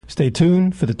Stay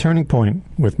tuned for The Turning Point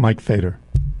with Mike Feder.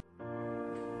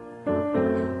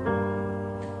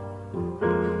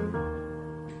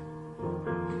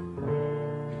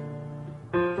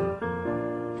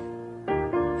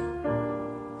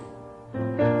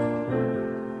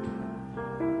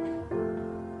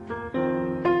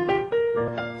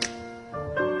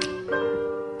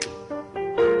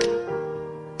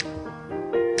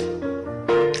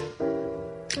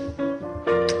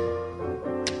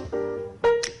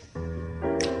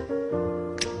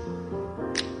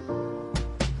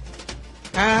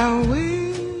 I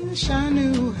wish I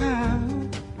knew how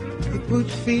it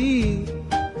would feel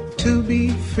to be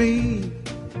free.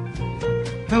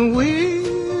 I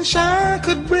wish I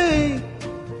could break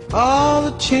all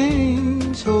the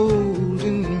chains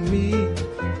holding me.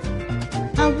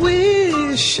 I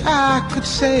wish I could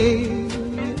say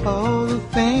all the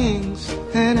things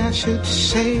that I should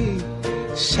say.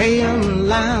 Say 'em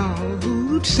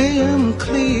loud, say 'em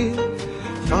clear,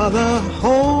 for the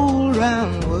whole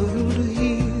round world to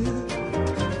hear.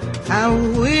 I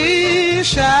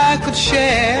wish I could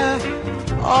share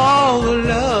all the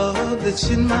love that's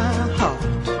in my heart.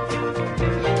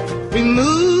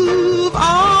 Remove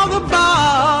all the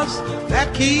bars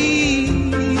that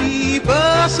keep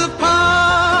us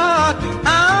apart.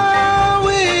 I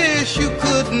wish you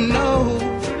could know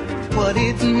what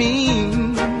it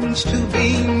means to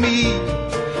be me.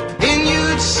 Then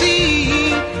you'd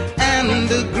see and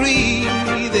agree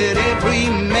that every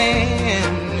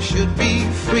man should be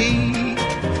free.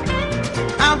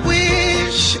 I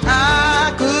wish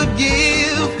I could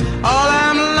give all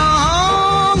I'm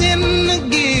longing to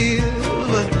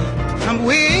give. I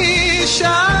wish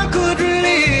I could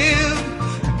live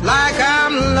like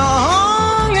I'm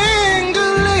longing to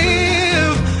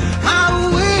live. I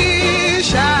wish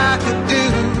I could do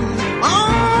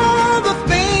all the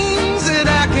things that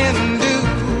I can do,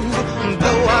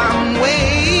 though I'm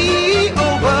way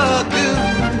overdue.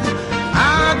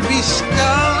 I'd be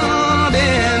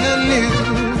starting anew.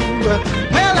 Well,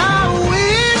 I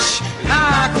wish I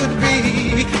could be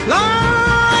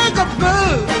like a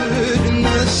bird in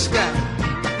the sky.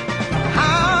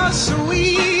 How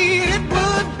sweet it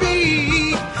would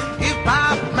be if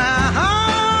by my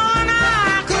heart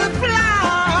I could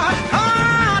fly.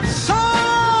 I'd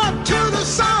soar to the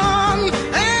sun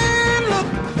and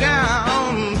look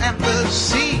down at the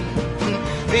sea.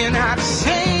 Then I'd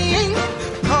sing,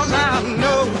 'cause I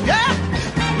know, yeah.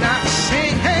 And I'd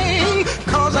sing,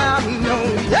 'cause I know,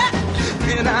 yeah.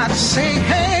 And I'd sing,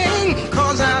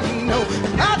 'cause I know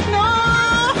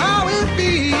how it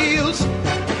feels.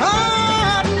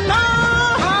 I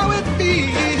know how it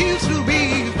feels to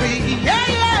be free. Yeah,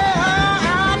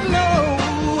 yeah, I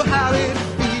know how it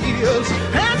feels.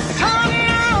 Yes, I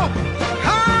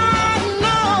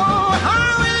know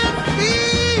how it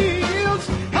feels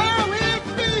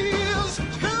to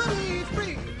be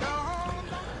free.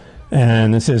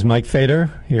 And this is Mike Feder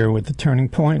here with The Turning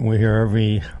Point. We're here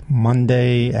every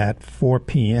Monday at 4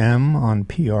 p.m. on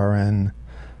PRN.FM.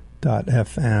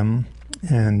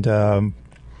 And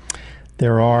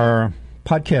there are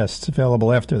podcasts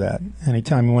available after that.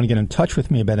 Anytime you want to get in touch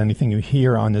with me about anything you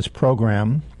hear on this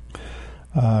program,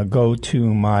 go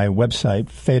to my website,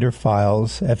 Feder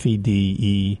Files,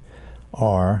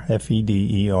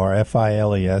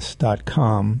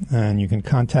 FEDERFILES.com, and you can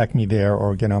contact me there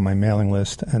or get on my mailing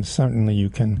list, and certainly you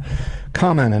can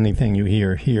comment on anything you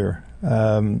hear here.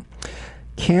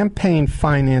 Campaign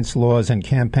finance laws and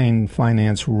campaign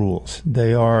finance rules.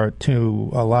 They are, to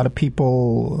a lot of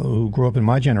people who grew up in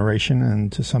my generation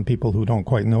and to some people who don't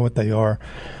quite know what they are,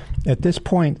 at this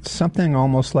point, something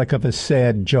almost like of a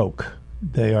sad joke.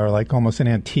 They are like almost an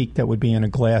antique that would be in a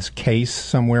glass case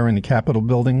somewhere in the Capitol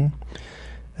building.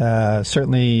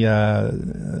 Certainly,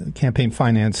 campaign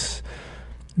finance,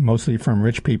 mostly from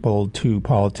rich people to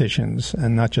politicians,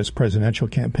 and not just presidential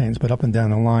campaigns, but up and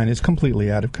down the line, is completely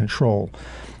out of control.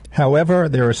 However,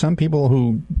 there are some people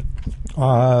who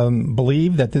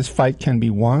believe that this fight can be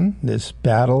won, this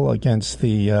battle against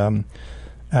the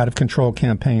out-of-control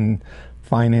campaign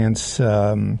finance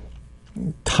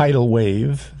tidal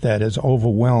wave that has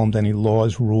overwhelmed any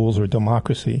laws, rules, or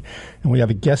democracy. And we have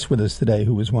a guest with us today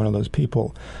who is one of those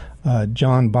people.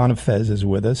 John Bonifaz is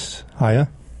with us. Hiya.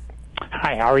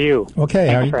 Hi, how are you? Okay.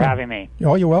 Thanks for having me.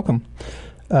 Oh, you're welcome.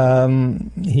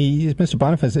 Mr.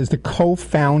 Bonifaz is the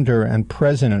co-founder and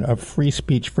president of Free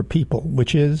Speech for People,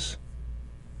 which is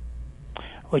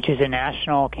a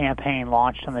national campaign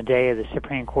launched on the day of the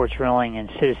Supreme Court's ruling in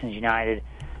Citizens United,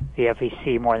 the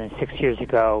FEC, more than 6 years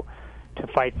ago, to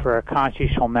fight for a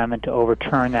constitutional amendment to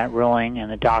overturn that ruling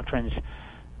and the doctrines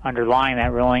underlying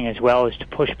that ruling, as well as to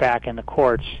push back in the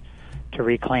courts to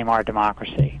reclaim our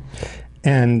democracy.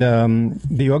 And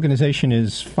the organization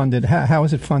is funded. How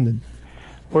is it funded?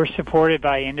 We're supported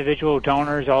by individual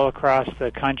donors all across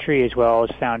the country as well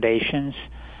as foundations.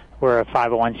 We're a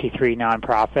 501c3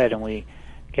 nonprofit, and we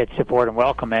get support and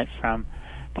welcome it from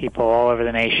people all over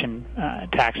the nation,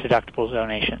 tax-deductible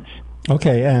donations.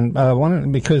 Okay, and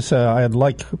because I'd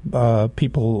like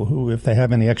people who, if they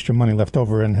have any extra money left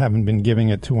over and haven't been giving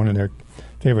it to one of their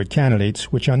favorite candidates,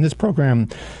 which on this program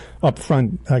up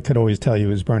front I could always tell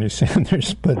you is Bernie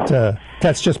Sanders, but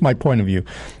that's just my point of view.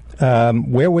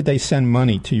 Where would they send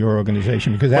money to your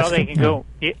organization? Because that's they can go.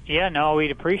 Yeah, no, we'd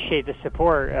appreciate the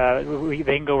support. They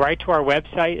can go right to our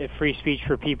website at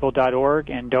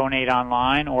freespeechforpeople.org and donate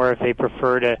online, or if they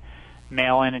prefer to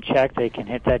mail in a check, they can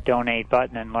hit that donate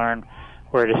button and learn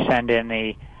where to send in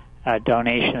the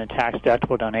donation, the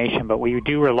tax-deductible donation. But we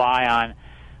do rely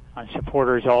on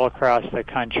supporters all across the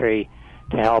country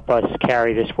to help us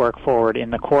carry this work forward in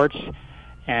the courts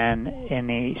and in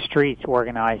the streets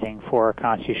organizing for a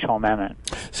constitutional amendment.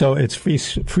 So it's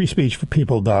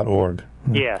freespeechforpeople.org.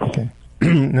 Yes. Okay.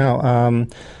 Now,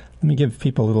 let me give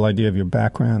people a little idea of your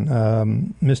background.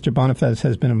 Mr. Bonifaz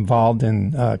has been involved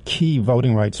in key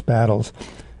voting rights battles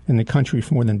in the country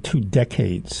for more than 2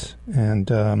 decades.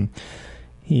 And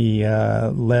he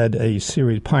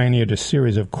pioneered a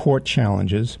series of court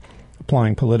challenges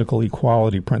applying political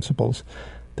equality principles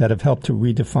that have helped to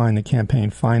redefine the campaign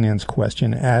finance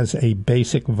question as a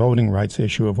basic voting rights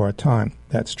issue of our time.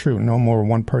 That's true. No more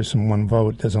one person, one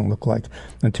vote doesn't look like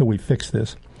until we fix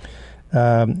this.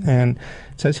 And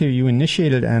it says here you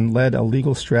initiated and led a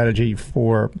legal strategy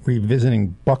for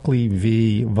revisiting Buckley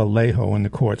v. Vallejo in the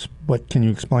courts. But can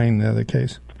you explain the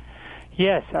case?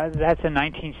 Yes, that's a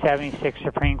 1976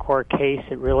 Supreme Court case.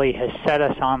 It really has set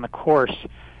us on the course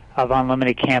of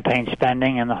unlimited campaign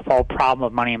spending and the whole problem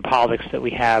of money in politics that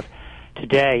we have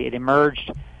today. It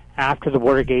emerged after the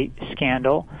Watergate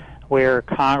scandal, where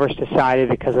Congress decided,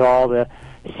 because of all the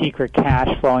secret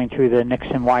cash flowing through the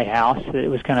Nixon White House, that it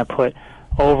was going to put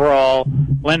overall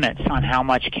limits on how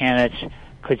much candidates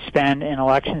could spend in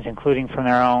elections, including from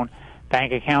their own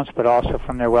bank accounts, but also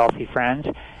from their wealthy friends.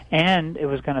 And it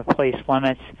was going to place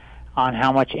limits on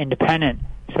how much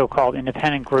so-called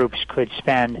independent groups could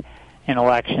spend in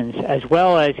elections, as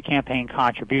well as campaign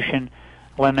contribution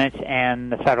limits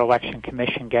and the Federal Election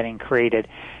Commission getting created.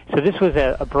 So this was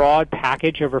a broad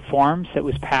package of reforms that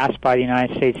was passed by the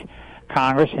United States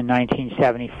Congress in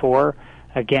 1974,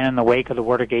 again in the wake of the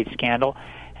Watergate scandal.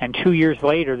 And 2 years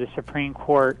later, the Supreme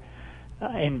Court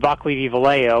in Buckley v.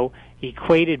 Vallejo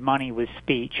equated money with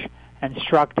speech and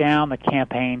struck down the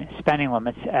campaign spending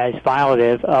limits as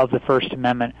violative of the First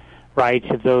Amendment rights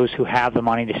of those who have the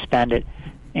money to spend it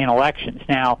in elections.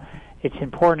 Now, it's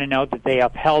important to note that they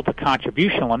upheld the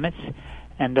contribution limits,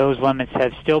 and those limits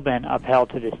have still been upheld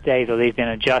to this day, though they've been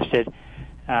adjusted,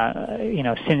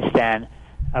 since then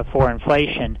for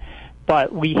inflation.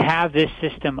 But we have this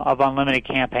system of unlimited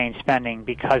campaign spending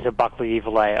because of Buckley v.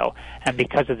 Vallejo, and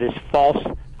because of this false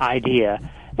idea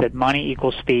that money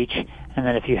equals speech, and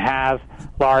that if you have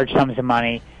large sums of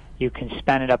money, you can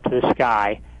spend it up to the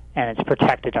sky, and it's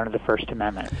protected under the First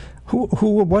Amendment.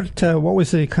 What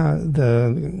was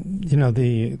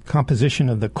the composition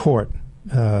of the court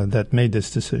that made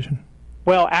this decision?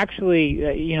 Well, actually,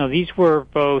 these were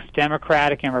both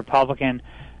Democratic and Republican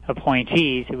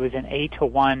appointees. It was an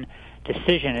 8-1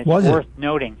 decision. It's worth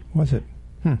noting. Was it?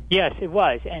 Yes, it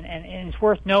was, and it's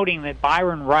worth noting that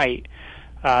Byron Wright,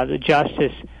 the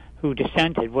justice who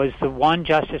dissented, was the one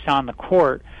justice on the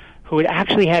court who had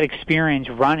actually had experience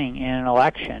running in an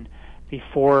election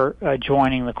before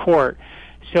joining the court.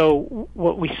 So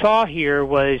what we saw here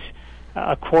was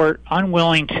a court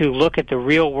unwilling to look at the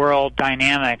real-world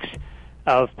dynamics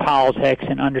of politics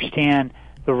and understand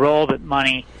the role that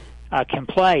money can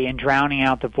play in drowning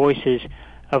out the voices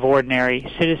of ordinary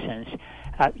citizens.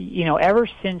 Ever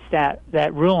since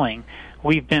that ruling,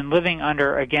 we've been living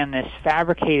under, again, this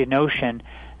fabricated notion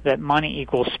that money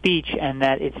equals speech, and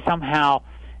that it's somehow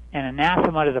an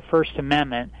anathema to the First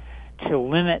Amendment to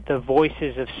limit the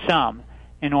voices of some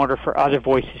in order for other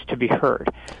voices to be heard.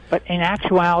 But in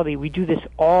actuality, we do this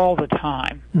all the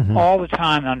time,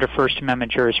 under First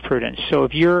Amendment jurisprudence. So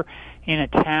if you're in a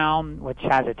town which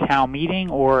has a town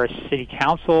meeting or a city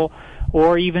council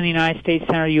or even the United States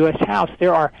Senate or U.S. House,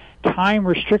 there are time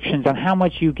restrictions on how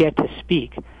much you get to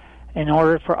speak in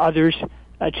order for others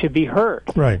to be heard.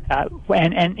 Right.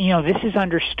 And this is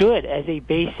understood as a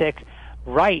basic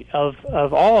right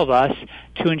of all of us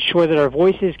to ensure that our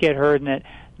voices get heard and that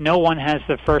no one has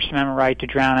the First Amendment right to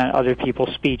drown out other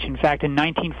people's speech. In fact, in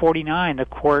 1949, the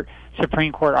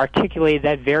Supreme Court articulated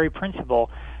that very principle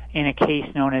in a case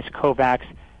known as Kovacs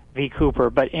v. Cooper.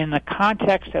 But in the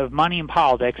context of money and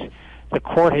politics, the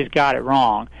court has got it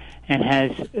wrong and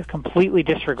has completely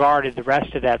disregarded the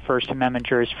rest of that First Amendment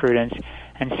jurisprudence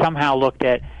and somehow looked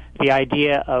at the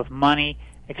idea of money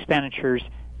expenditures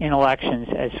in elections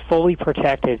as fully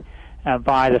protected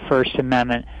by the First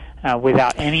Amendment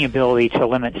without any ability to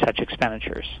limit such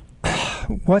expenditures.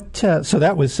 So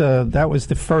that was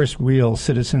the first real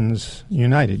Citizens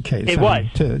United case. It was.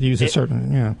 To use a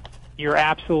certain, yeah. You're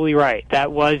absolutely right.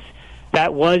 That was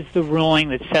the ruling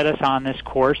that set us on this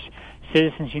course.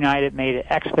 Citizens United made it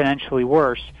exponentially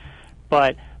worse.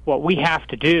 But what we have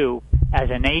to do as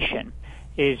a nation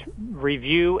is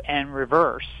review and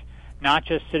reverse not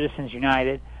just Citizens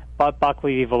United, but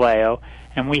Buckley v. Vallejo,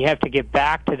 and we have to get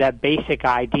back to that basic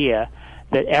idea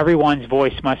that everyone's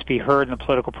voice must be heard in the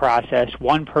political process,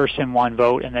 one person, one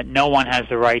vote, and that no one has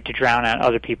the right to drown out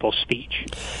other people's speech.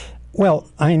 Well,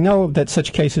 I know that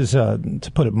such cases,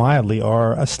 to put it mildly,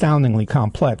 are astoundingly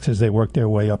complex as they work their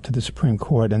way up to the Supreme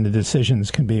Court, and the decisions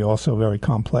can be also very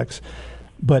complex.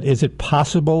 But is it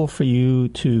possible for you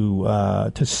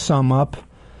to sum up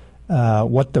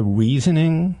what the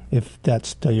reasoning, if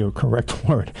that's your correct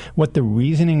word, what the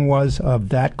reasoning was of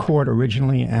that court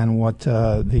originally, and what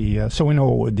so we know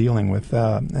what we're dealing with,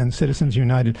 and Citizens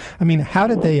United? I mean, how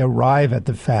did they arrive at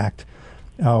the fact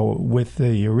with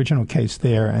the original case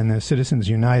there and the Citizens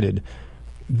United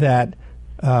that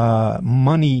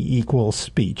money equals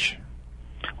speech?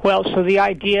 Well, so the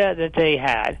idea that they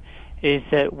had is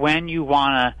that when you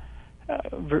want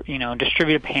to,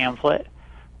 distribute a pamphlet,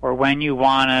 or when you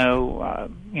want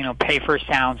to, pay for a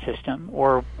sound system,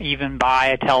 or even buy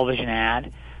a television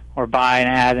ad, or buy an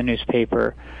ad in the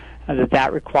newspaper,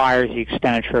 that requires the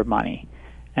expenditure of money.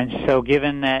 And so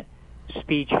given that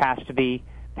speech has to be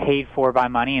paid for by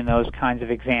money in those kinds of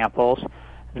examples,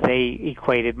 they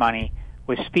equated money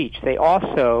with speech. They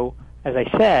also, as I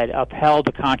said, upheld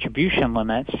the contribution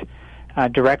limits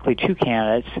directly to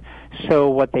candidates. So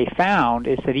what they found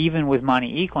is that even with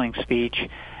money equaling speech,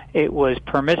 it was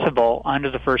permissible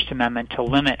under the First Amendment to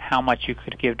limit how much you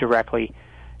could give directly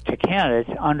to candidates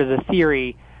under the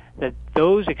theory that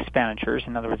those expenditures,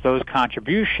 in other words, those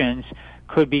contributions,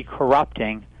 could be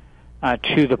corrupting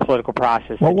to the political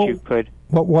process. What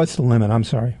was the limit? I'm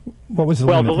sorry. What was the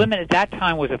limit? Well, the limit at that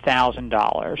time was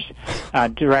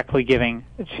 $1,000 directly giving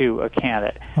to a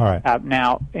candidate. All right.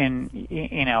 Now, since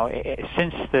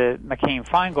the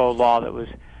McCain-Feingold law that was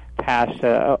passed,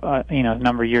 a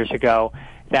number of years ago,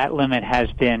 that limit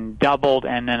has been doubled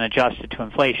and then adjusted to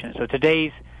inflation. So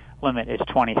today's limit is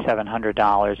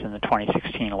 $2,700 in the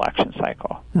 2016 election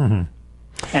cycle. Mm-hmm.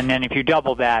 And then if you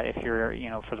double that, if you're,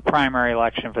 for the primary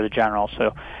election, for the general,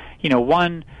 so,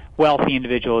 one wealthy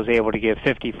individual is able to give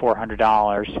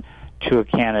 $5,400 to a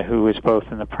candidate who is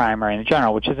both in the primary and the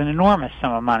general, which is an enormous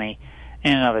sum of money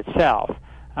in and of itself,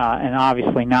 and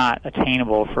obviously not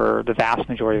attainable for the vast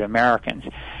majority of Americans.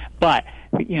 But,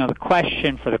 the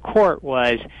question for the court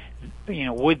was,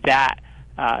 would that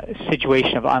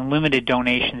situation of unlimited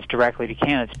donations directly to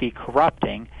candidates be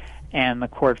corrupting? And the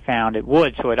court found it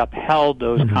would, so it upheld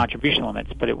those contribution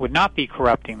limits. But it would not be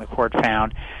corrupting, the court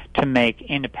found, to make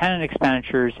independent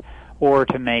expenditures or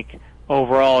to make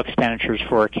overall expenditures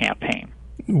for a campaign.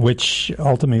 Which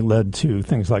ultimately led to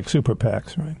things like super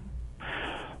PACs, right?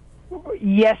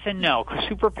 Yes and no, because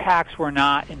super PACs were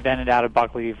not invented out of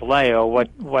Buckley v. Vallejo.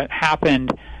 What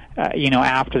happened,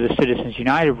 after the Citizens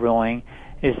United ruling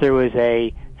is there was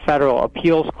a federal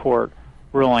appeals court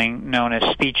ruling known as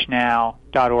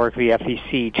SpeechNow.org v.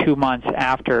 FEC 2 months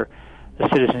after the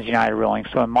Citizens United ruling.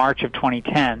 So in March of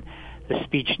 2010, the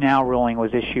SpeechNow ruling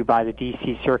was issued by the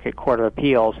D.C. Circuit Court of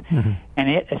Appeals, and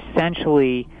it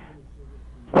essentially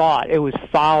thought it was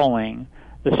following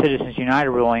the Citizens United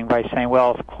ruling by saying,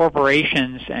 well, if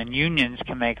corporations and unions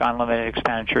can make unlimited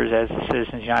expenditures, as the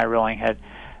Citizens United ruling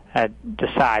had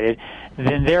decided,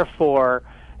 then therefore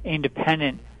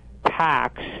independent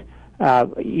PACs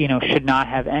should not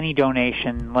have any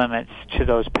donation limits to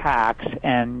those PACs,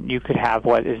 and you could have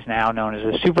what is now known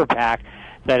as a super PAC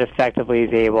that effectively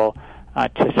is able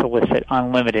to solicit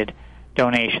unlimited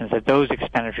donations, that those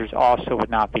expenditures also would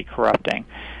not be corrupting.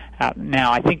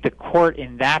 Now, I think the court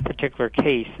in that particular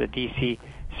case, the D.C.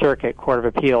 Circuit Court of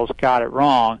Appeals, got it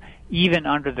wrong, even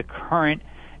under the current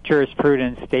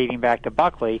jurisprudence dating back to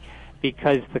Buckley,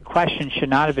 because the question should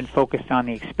not have been focused on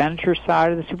the expenditure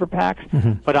side of the super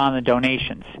PACs, but on the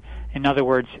donations. In other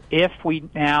words, if we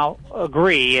now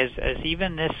agree, as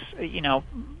even this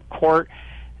court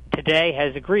today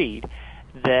has agreed,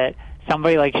 that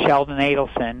somebody like Sheldon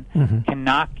Adelson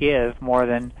cannot give more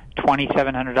than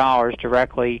 $2,700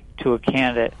 directly to a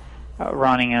candidate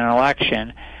running in an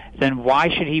election, then why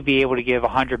should he be able to give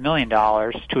 $100 million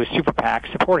to a super PAC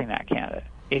supporting that candidate?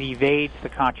 It evades the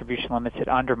contribution limits. It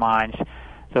undermines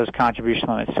those contribution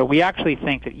limits. So we actually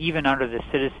think that even under the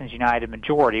Citizens United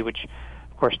majority, which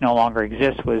of course no longer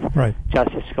exists with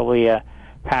Justice Scalia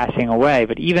passing away,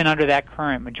 but even under that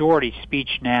current majority,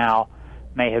 speech now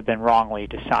may have been wrongly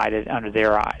decided under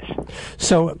their eyes.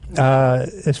 So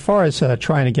as far as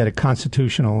trying to get a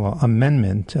constitutional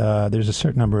amendment, there's a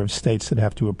certain number of states that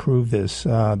have to approve this.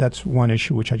 That's one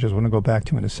issue which I just want to go back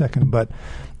to in a second. But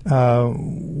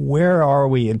where are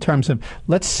we in terms of,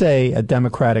 let's say, a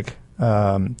Democratic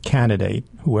candidate,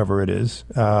 whoever it is,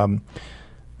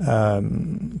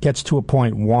 gets to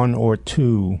appoint one or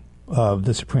two of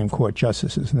the Supreme Court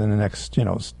justices in the next,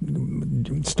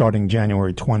 starting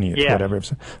January 20th, whatever.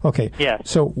 Okay. Yes.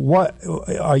 So what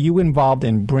are you involved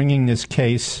in bringing this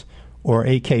case or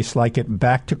a case like it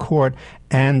back to court,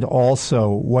 and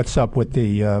also what's up with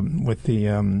the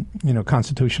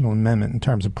constitutional amendment in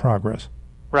terms of progress?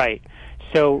 Right.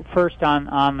 So first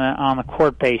on the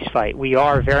court-based fight, we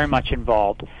are very much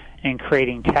involved in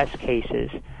creating test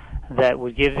cases that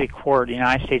would give the court, the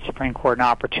United States Supreme Court, an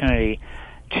opportunity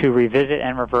to revisit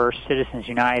and reverse Citizens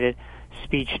United,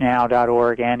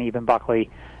 SpeechNow.org, and even Buckley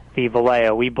v.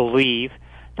 Valeo. We believe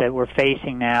that we're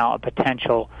facing now a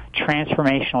potential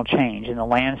transformational change in the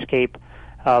landscape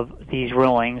of these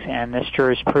rulings and this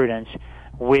jurisprudence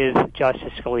with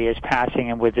Justice Scalia's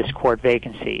passing and with this court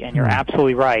vacancy. And you're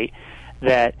absolutely right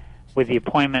that with the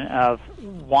appointment of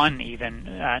one even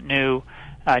new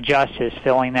justice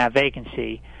filling that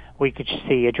vacancy, we could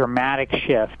see a dramatic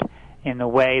shift in the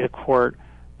way the court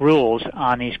rules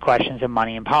on these questions of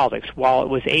money and politics. While it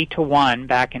was 8-1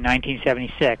 back in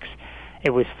 1976, it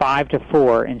was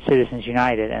 5-4 in Citizens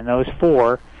United, and those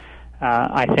four,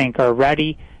 I think, are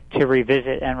ready to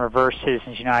revisit and reverse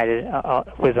Citizens United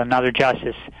with another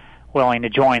justice willing to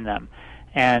join them.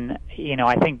 And,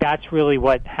 I think that's really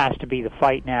what has to be the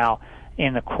fight now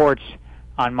in the courts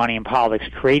on money and politics,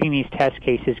 creating these test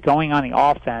cases, going on the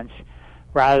offense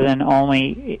rather than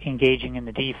only engaging in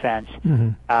the defense,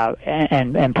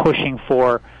 and pushing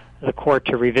for the court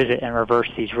to revisit and reverse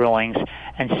these rulings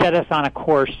and set us on a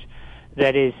course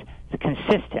that is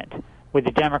consistent with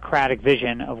the democratic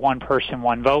vision of one person,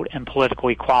 one vote, and political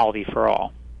equality for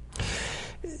all.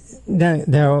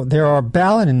 Now there are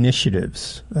ballot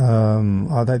initiatives,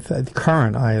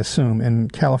 current, I assume, in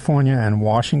California and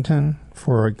Washington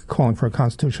for calling for a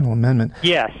constitutional amendment.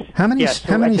 Yes. How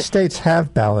many states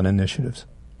have ballot initiatives?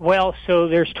 Well, so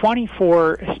there's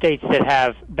 24 states that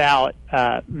have ballot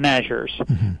measures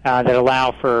that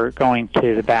allow for going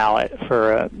to the ballot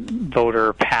for a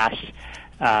voter pass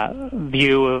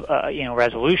view of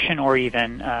resolution or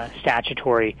even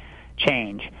statutory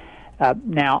change.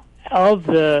 Now, of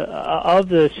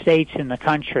the states in the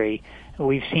country,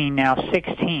 we've seen now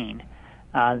 16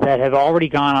 that have already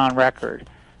gone on record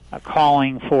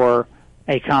calling for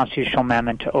a constitutional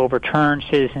amendment to overturn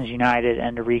Citizens United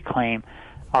and to reclaim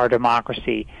our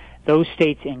democracy. Those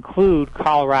states include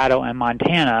Colorado and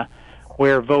Montana,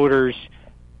 where voters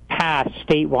passed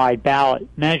statewide ballot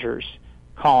measures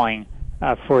calling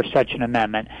for such an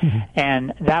amendment.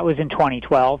 And that was in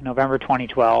 2012, November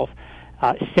 2012.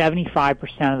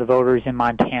 75% of the voters in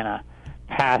Montana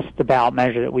passed the ballot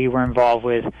measure that we were involved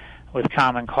with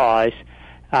Common Cause,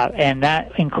 and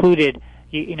that included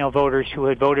voters who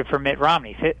had voted for Mitt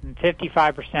Romney.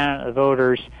 55% of the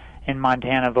voters in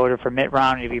Montana voted for Mitt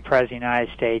Romney to be president of the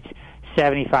United States.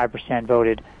 75%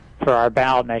 voted for our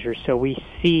ballot measures. So we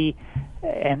see,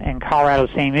 and Colorado,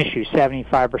 same issue,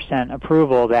 75%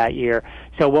 approval that year.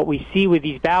 So what we see with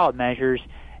these ballot measures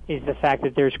is the fact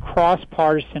that there's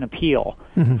cross-partisan appeal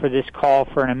for this call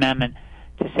for an amendment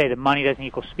to say that money doesn't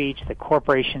equal speech, that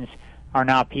corporations are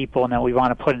not people, and that we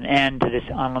want to put an end to this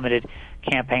unlimited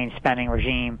campaign spending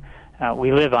regime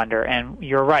we live under. And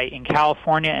you're right, in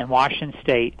California and Washington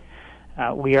State,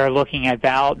 we are looking at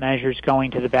ballot measures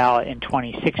going to the ballot in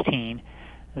 2016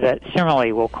 that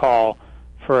similarly will call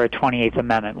for a 28th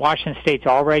Amendment. Washington State's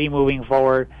already moving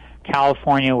forward.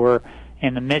 California, we're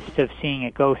in the midst of seeing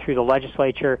it go through the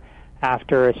legislature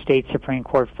after a state Supreme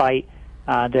Court fight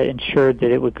that ensured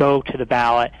that it would go to the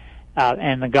ballot,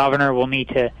 and the governor will need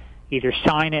to either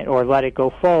sign it or let it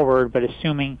go forward, but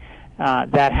assuming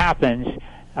that happens,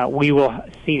 we will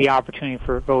see the opportunity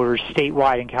for voters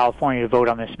statewide in California to vote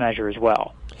on this measure as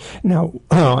well. Now,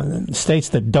 states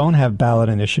that don't have ballot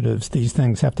initiatives, these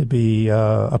things have to be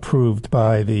approved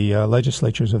by the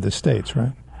legislatures of the states,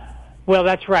 right? Well,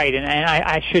 that's right, and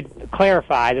I should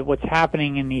clarify that what's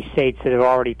happening in these states that have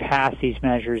already passed these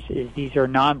measures is these are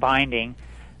non-binding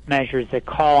measures that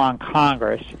call on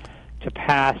Congress to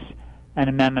pass an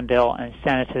amendment bill and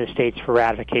send it to the states for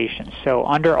ratification. So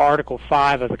under Article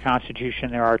 5 of the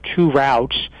Constitution, there are two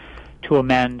routes to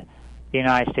amend the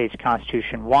United States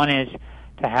Constitution. One is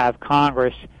to have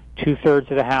Congress, 2/3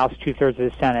 of the House, 2/3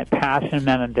 of the Senate, pass an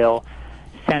amendment bill,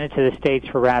 send it to the states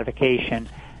for ratification,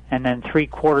 and then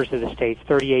 3/4 of the states,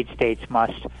 38 states,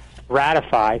 must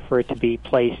ratify for it to be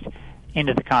placed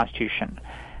into the Constitution.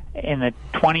 In the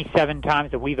 27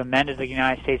 times that we've amended the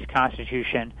United States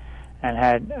Constitution and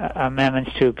had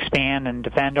amendments to expand and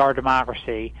defend our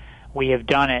democracy, we have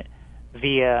done it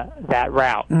via that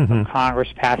route of Congress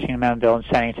passing an amendment bill and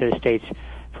sending it to the states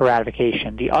for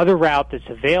ratification. The other route that's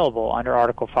available under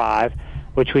Article 5,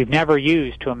 which we've never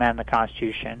used to amend the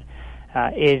Constitution,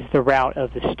 is the route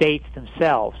of the states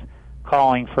themselves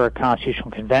calling for a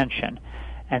constitutional convention.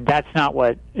 And that's not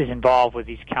what is involved with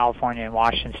these California and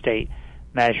Washington state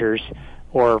measures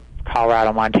or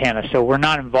Colorado, Montana. So we're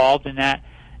not involved in that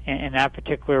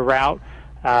particular route,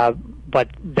 but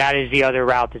that is the other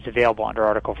route that's available under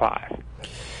Article 5.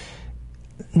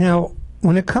 Now,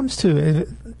 when it comes to,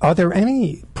 are there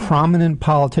any prominent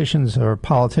politicians or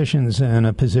politicians in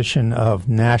a position of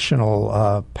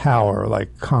national power,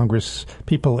 like Congress,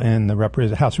 people in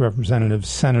the House of Representatives,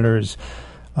 senators,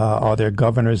 are there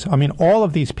governors? I mean, all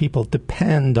of these people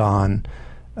depend on,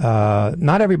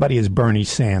 not everybody is Bernie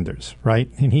Sanders, right?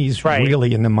 And he's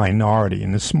really in the minority,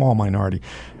 in the small minority.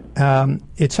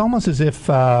 It's almost as if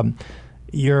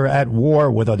you're at war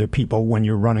with other people when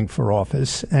you're running for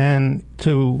office, and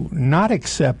to not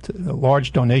accept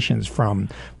large donations from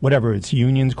whatever it's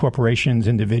unions, corporations,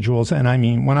 individuals. And I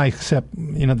mean, when I accept,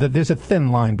 there's a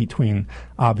thin line between,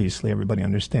 obviously everybody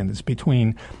understands this,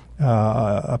 between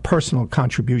a personal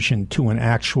contribution to an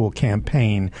actual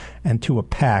campaign and to a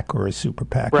PAC or a super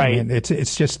PAC. Right. I mean,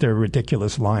 it's just a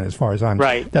ridiculous line as far as I'm.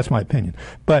 Right. That's my opinion.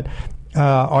 But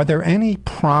are there any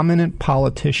prominent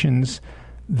politicians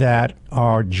that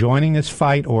are joining this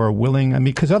fight or are willing? I mean,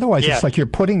 because otherwise it's like you're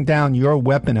putting down your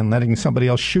weapon and letting somebody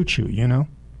else shoot you, you know?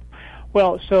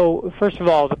 Well, so first of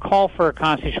all, the call for a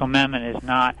constitutional amendment is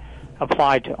not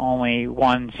applied to only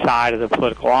one side of the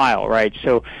political aisle, right?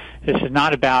 So this is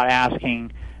not about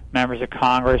asking members of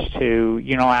Congress to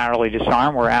unilaterally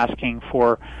disarm. We're asking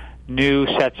for new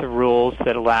sets of rules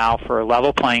that allow for a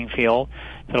level playing field,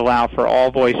 that allow for all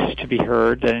voices to be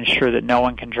heard, that ensure that no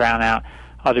one can drown out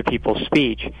other people's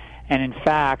speech. And in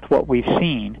fact, what we've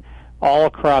seen all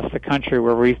across the country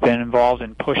where we've been involved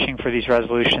in pushing for these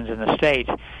resolutions in the states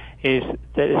is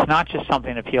that it's not just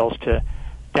something that appeals to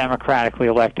democratically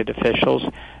elected officials.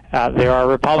 There are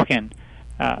Republican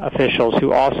officials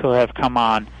who also have come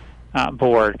on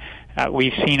board.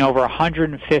 We've seen over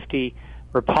 150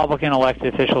 Republican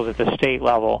elected officials at the state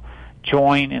level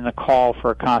join in the call for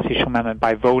a constitutional amendment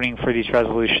by voting for these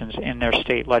resolutions in their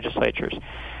state legislatures.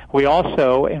 We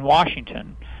also, in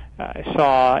Washington,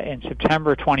 saw in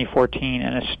September 2014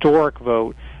 an historic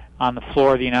vote on the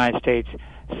floor of the United States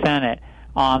Senate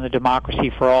on the Democracy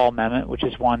for All Amendment, which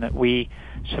is one that we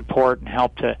support and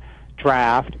help to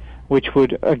draft, which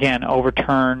would, again,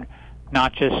 overturn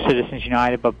not just Citizens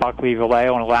United, but Buckley v.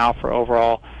 Valeo and allow for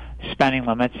overall spending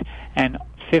limits. And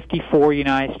 54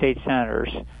 United States senators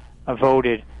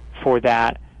voted for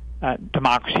that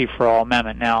Democracy for All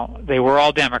Amendment. Now, they were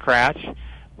all Democrats.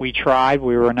 We tried.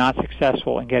 We were not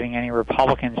successful in getting any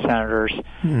Republican senators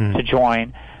to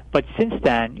join. But since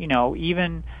then,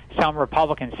 even some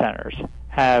Republican senators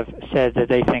have said that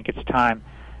they think it's time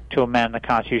to amend the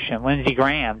Constitution. Lindsey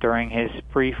Graham, during his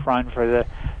brief run for the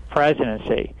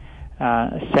presidency,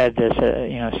 said this.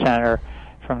 Senator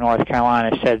from North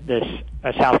Carolina said this.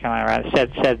 South Carolina, rather,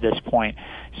 said this point.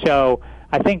 So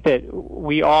I think that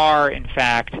we are, in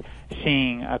fact,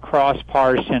 seeing a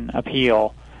cross-partisan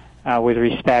appeal with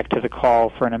respect to the call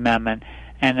for an amendment,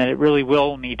 and that it really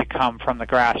will need to come from the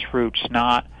grassroots,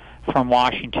 not from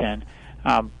Washington.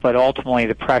 But ultimately,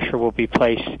 the pressure will be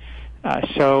placed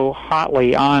so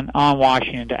hotly on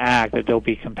Washington to act that they'll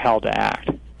be compelled to act.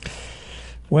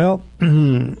 Well,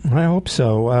 I hope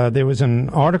so. There was an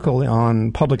article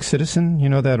on Public Citizen,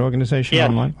 that organization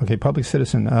online? Okay, Public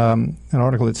Citizen, an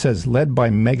article that says, led by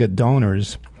mega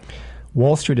donors,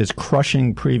 Wall Street is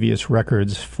crushing previous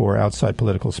records for outside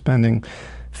political spending.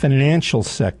 Financial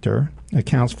sector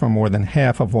accounts for more than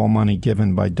half of all money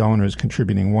given by donors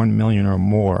contributing $1 million or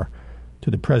more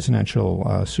to the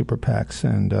presidential super PACs.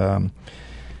 And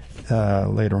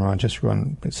later on,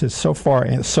 it says so far,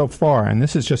 and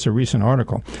this is just a recent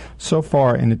article, so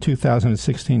far in the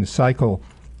 2016 cycle,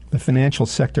 the financial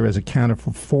sector has accounted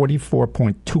for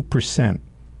 44.2%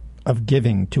 of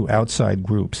giving to outside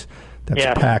groups.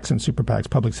 That's PACs and super PACs,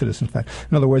 public citizen PACs.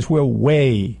 In other words, we're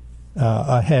way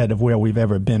ahead of where we've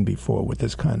ever been before with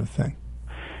this kind of thing.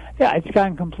 Yeah, it's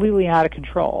gotten completely out of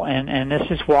control, and this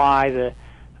is why the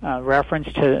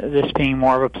reference to this being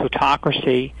more of a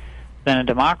plutocracy than a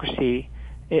democracy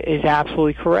is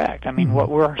absolutely correct. I mean, what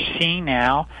we're seeing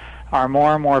now are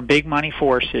more and more big money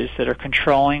forces that are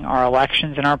controlling our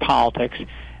elections and our politics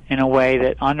in a way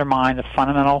that undermine the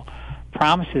fundamental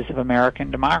promises of American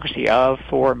democracy, of,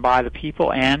 for, and by the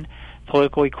people, and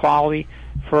political equality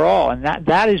for all. And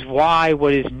that is why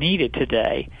what is needed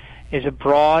today is a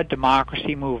broad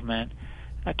democracy movement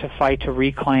to fight to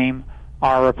reclaim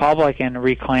our republic and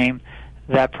reclaim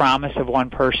that promise of one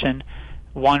person,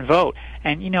 one vote.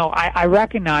 And, I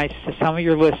recognize to some of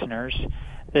your listeners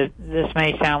that this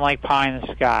may sound like pie in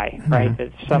the sky, right?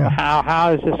 That somehow,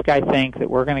 how does this guy think that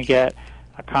we're going to get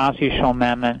a constitutional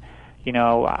amendment?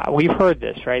 We've heard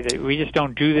this, right? That we just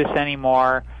don't do this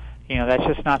anymore. That's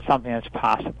just not something that's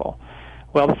possible.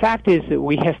 Well, the fact is that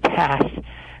we have passed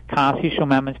constitutional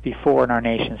amendments before in our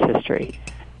nation's history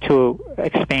to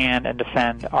expand and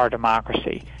defend our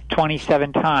democracy.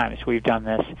 27 times we've done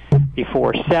this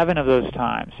before, 7 of those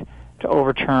times to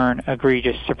overturn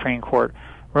egregious Supreme Court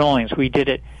rulings. We did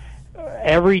it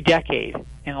every decade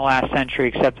in the last century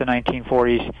except the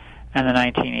 1940s and the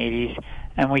 1980s,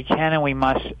 and we can and we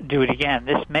must do it again.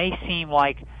 This may seem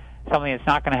like something that's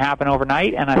not going to happen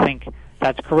overnight, and I think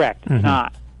that's correct. It's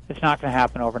not. It's not going to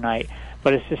happen overnight.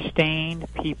 But a sustained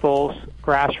people's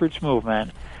grassroots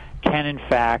movement can, in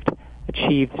fact,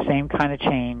 achieve the same kind of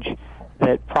change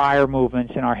that prior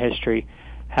movements in our history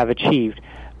have achieved.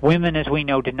 Women, as we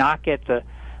know, did not get the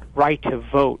right to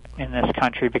vote in this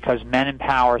country because men in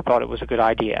power thought it was a good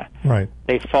idea. Right.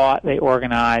 They fought, they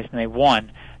organized, and they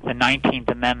won the 19th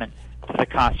Amendment to the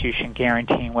Constitution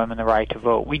guaranteeing women the right to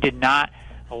vote. We did not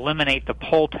eliminate the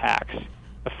poll tax,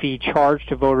 a fee charged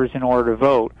to voters in order to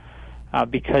vote,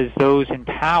 because those in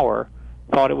power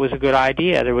thought it was a good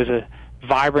idea. There was a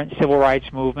vibrant civil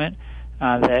rights movement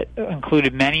that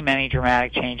included many, many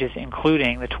dramatic changes,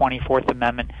 including the 24th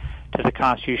Amendment to the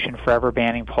Constitution forever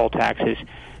banning poll taxes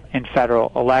in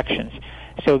federal elections.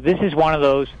 So this is one of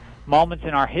those moments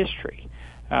in our history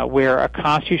where a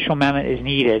constitutional amendment is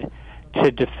needed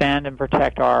to defend and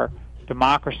protect our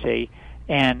democracy,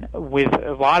 and with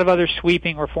a lot of other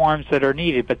sweeping reforms that are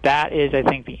needed. But that is, I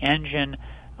think, the engine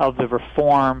of the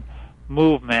reform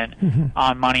movement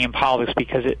on money in politics,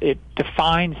 because it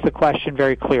defines the question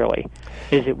very clearly.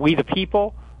 Is it we the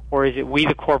people, or is it we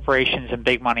the corporations and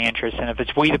big money interests? And if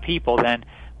it's we the people, then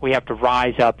we have to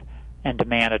rise up and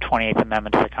demand a 28th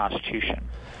Amendment to the Constitution.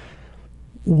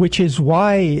 Which is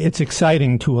why it's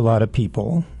exciting to a lot of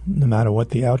people, no matter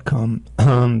what the outcome,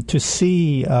 to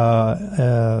see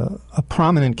a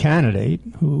prominent candidate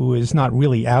who is not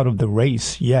really out of the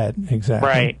race yet, exactly,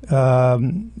 right.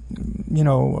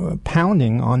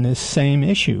 Pounding on this same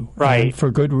issue, right, for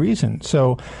good reason.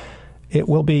 So it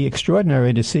will be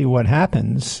extraordinary to see what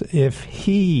happens if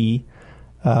he,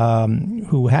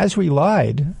 who has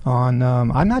relied on,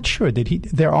 I'm not sure,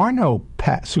 there are no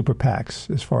super PACs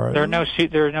as far as... There are no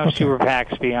super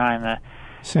PACs behind the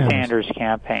Sanders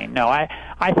campaign. No,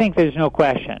 I think there's no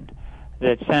question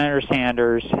that Senator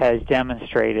Sanders has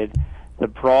demonstrated the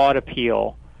broad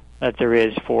appeal that there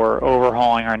is for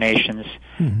overhauling our nation's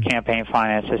campaign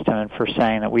finance system, and for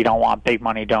saying that we don't want big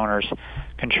money donors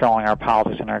controlling our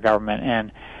politics and our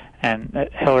government. And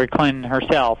Hillary Clinton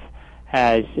herself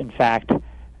has, in fact,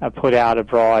 put out a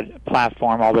broad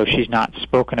platform, although she's not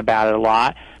spoken about it a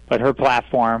lot. But her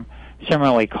platform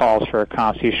similarly calls for a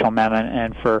constitutional amendment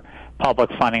and for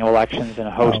public funding of elections and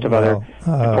a host of other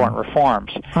important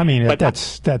reforms. I mean, but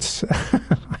that's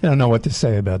I don't know what to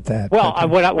say about that. Well,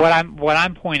 what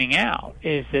I'm pointing out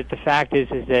is that the fact is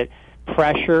that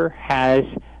pressure has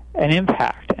an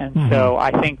impact, and so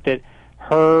I think that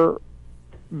her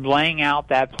laying out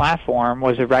that platform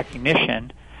was a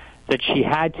recognition that she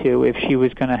had to, if she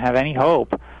was going to have any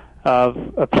hope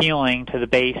of appealing to the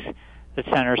base that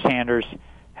Senator Sanders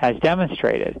has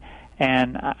demonstrated.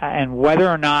 And whether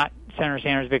or not Senator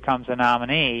Sanders becomes a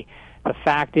nominee, the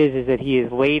fact is that he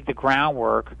has laid the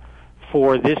groundwork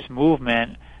for this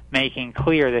movement, making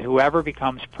clear that whoever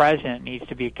becomes president needs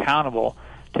to be accountable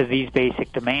to these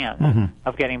basic demands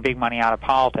of getting big money out of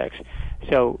politics.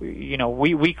 So,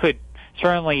 we could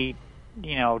certainly,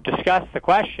 discuss the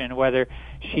question whether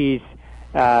she's,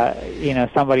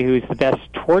 somebody who's the best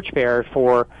torchbearer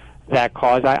for that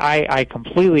cause. I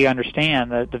completely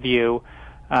understand the view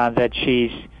that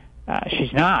she's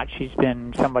not. She's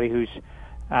been somebody who's,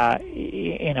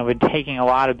 been taking a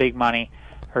lot of big money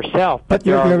herself. But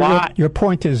your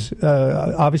point is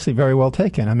obviously very well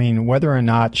taken. I mean, whether or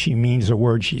not she means a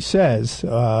word she says,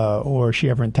 or she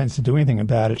ever intends to do anything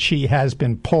about it, she has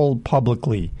been pulled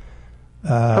publicly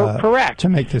correct. To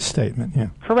make this statement. Yeah.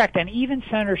 Correct. And even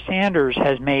Senator Sanders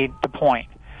has made the point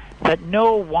that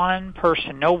no one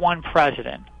person, no one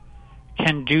president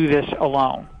can do this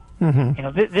alone. Mm-hmm. You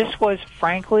know, this was,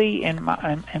 frankly, in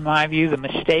my view, the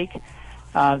mistake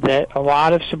that a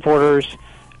lot of supporters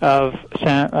of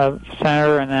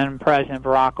Senator and then President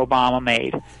Barack Obama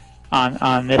made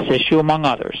on this issue, among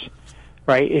others,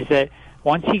 right, is that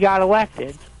once he got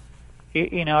elected,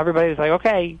 you know, everybody was like,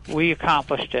 okay, we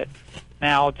accomplished it.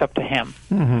 Now it's up to him.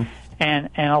 Mm-hmm. And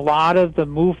a lot of the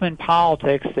movement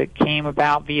politics that came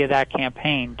about via that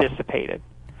campaign dissipated.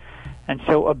 And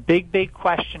so a big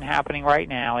question happening right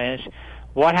now is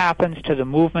what happens to the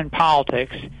movement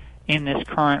politics in this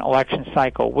current election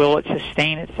cycle? Will it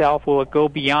sustain itself? Will it go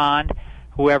beyond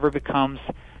whoever becomes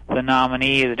the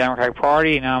nominee of the Democratic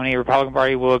Party, nominee of the Republican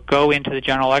Party? Will it go into the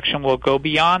general election? Will it go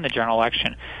beyond the general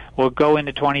election? Will it go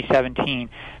into 2017?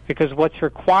 Because what's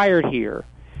required here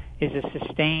is a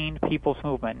sustained people's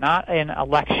movement, not an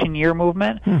election year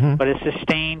movement, mm-hmm. but a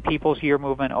sustained people's year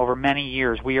movement over many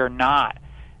years. We are not,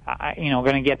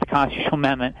 going to get the constitutional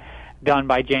amendment done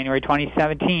by January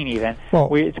 2017 even.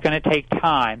 Well, it's going to take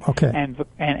time. Okay.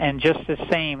 And just the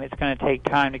same, it's going to take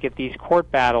time to get these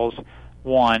court battles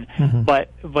won. Mm-hmm.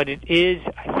 But it is,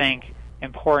 I think,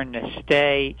 important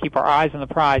to keep our eyes on the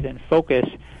prize and focus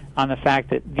on the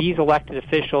fact that these elected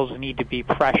officials need to be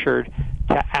pressured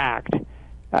to act.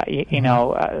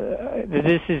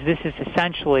 This is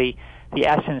essentially the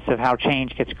essence of how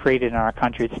change gets created in our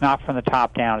country. It's not from the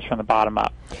top down; it's from the bottom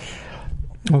up.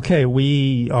 Okay,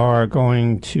 we are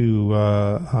going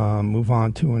to move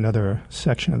on to another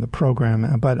section of the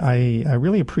program, but I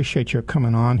really appreciate your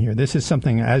coming on here. This is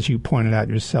something, as you pointed out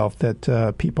yourself,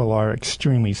 that people are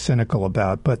extremely cynical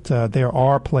about, but there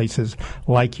are places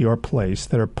like your place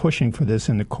that are pushing for this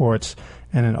in the courts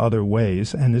and in other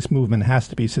ways, and this movement has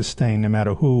to be sustained no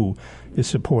matter who is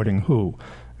supporting who.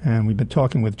 And we've been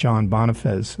talking with John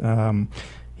Bonifaz.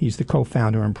 He's the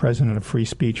co-founder and president of Free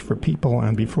Speech for People.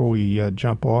 And before we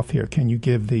jump off here, can you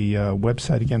give the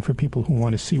website again for people who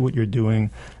want to see what you're doing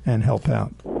and help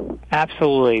out?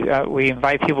 Absolutely. We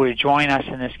invite people to join us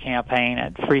in this campaign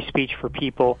at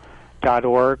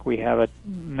freespeechforpeople.org. We have a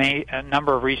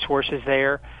number of resources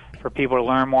there for people to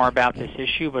learn more about this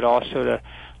issue, but also to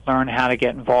learn how to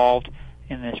get involved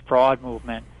in this broad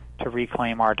movement to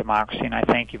reclaim our democracy. And I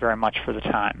thank you very much for the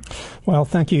time. Well,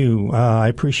 thank you. I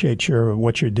appreciate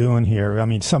what you're doing here. I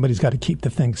mean, somebody's got to keep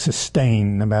the thing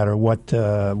sustained no matter what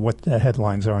the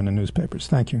headlines are in the newspapers.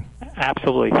 Thank you.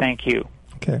 Absolutely. Thank you.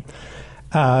 Okay.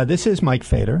 This is Mike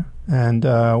Feder, and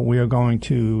we are going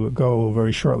to go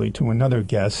very shortly to another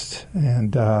guest,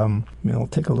 and we'll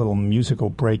take a little musical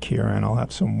break here, and I'll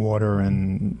have some water,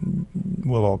 and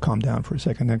we'll all calm down for a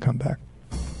second, then come back.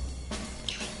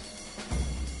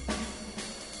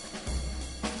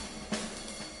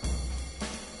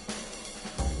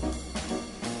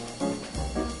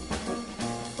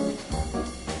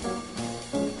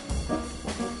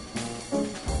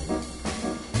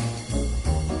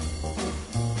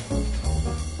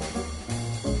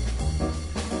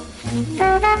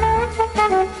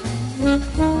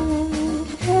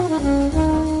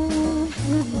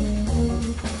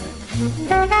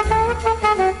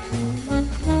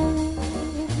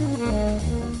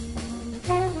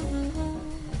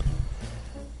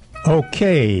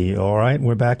 Okay, all right,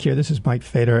 we're back here. This is Mike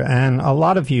Feder, and a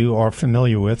lot of you are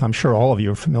familiar with, I'm sure all of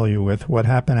you are familiar with, what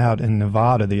happened out in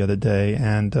Nevada the other day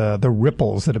and the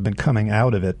ripples that have been coming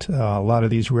out of it. A lot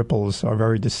of these ripples are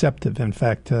very deceptive. In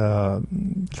fact, a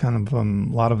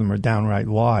lot of them are downright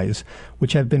lies,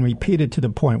 which have been repeated to the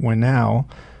point where now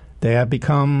they have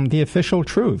become the official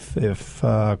truth, if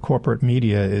corporate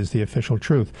media is the official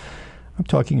truth. I'm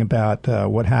talking about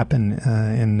what happened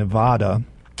in Nevada.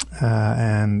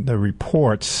 And the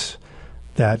reports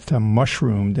that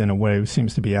mushroomed in a way that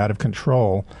seems to be out of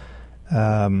control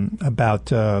about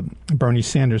Bernie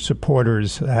Sanders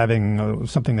supporters having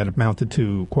something that amounted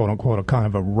to, quote-unquote, a kind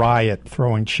of a riot,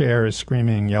 throwing chairs,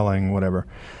 screaming, yelling, whatever.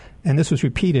 And this was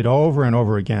repeated over and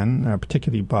over again,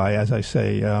 particularly by, as I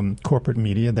say, corporate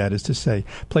media, that is to say,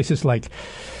 places like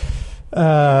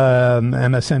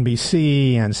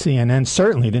MSNBC and CNN,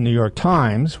 certainly the New York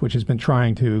Times, which has been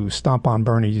trying to stomp on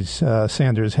Bernie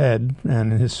Sanders' head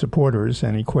and his supporters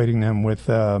and equating them with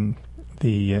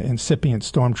the incipient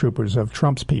stormtroopers of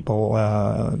Trump's people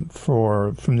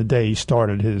from the day he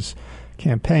started his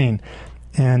campaign.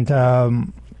 And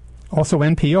also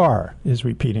NPR is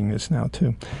repeating this now,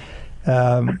 too.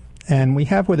 And we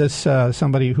have with us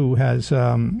somebody who has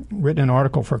written an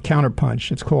article for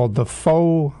Counterpunch. It's called The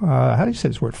Faux, how do you say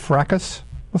this word, fracas?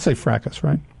 Let's say fracas,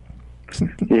 right?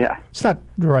 Yeah. It's not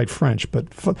the right French, but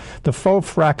the faux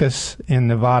fracas in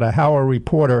Nevada, how a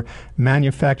reporter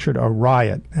manufactured a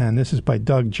riot. And this is by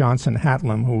Doug Johnson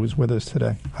Hatlam, who was with us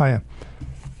today. Hiya.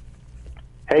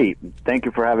 Hey, thank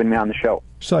you for having me on the show.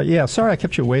 So, yeah, sorry I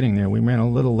kept you waiting there. We ran a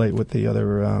little late with the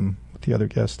other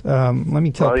guest. Let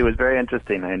me tell. Well, he was very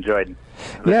interesting. I enjoyed.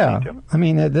 Yeah, I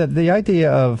mean the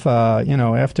idea of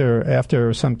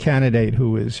after some candidate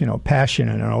who is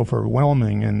passionate and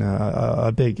overwhelming and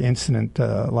a big incident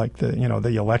like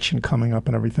the election coming up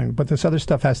and everything, but this other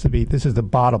stuff has to be. This is the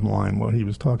bottom line what he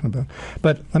was talking about.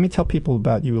 But let me tell people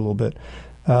about you a little bit.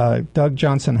 Doug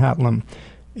Johnson Hatlam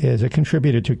is a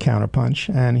contributor to Counterpunch,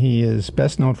 and he is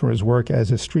best known for his work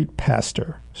as a street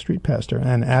pastor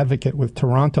and advocate with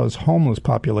Toronto's homeless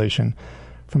population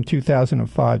from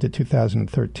 2005 to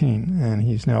 2013. And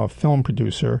he's now a film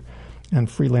producer and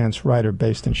freelance writer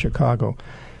based in Chicago.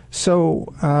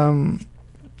 So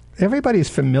everybody's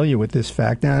familiar with this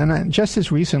fact. And just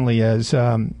as recently as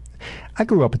I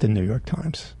grew up at the New York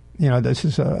Times. This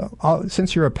is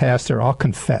since you're a pastor, I'll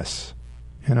confess.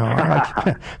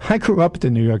 I grew up at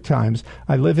the New York Times.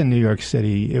 I live in New York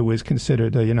City. It was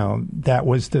considered, that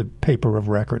was the paper of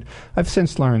record. I've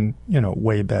since learned,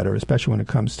 way better, especially when it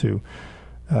comes to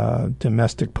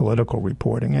domestic political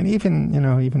reporting and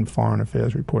even foreign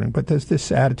affairs reporting. But there's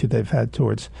this attitude they've had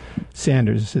towards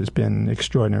Sanders has been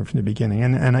extraordinary from the beginning.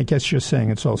 And I guess you're saying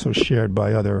it's also shared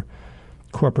by other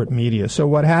corporate media. So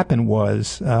what happened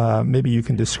was, maybe you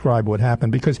can describe what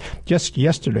happened, because just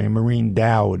yesterday, Maureen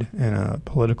Dowd, in a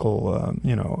political,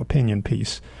 opinion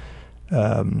piece,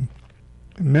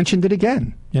 mentioned it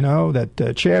again,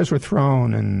 that chairs were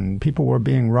thrown and people were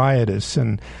being riotous.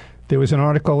 And there was an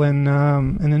article in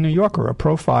the New Yorker, a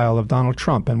profile of Donald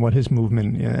Trump and what his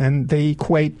movement, and they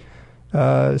equate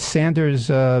Sanders'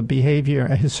 behavior,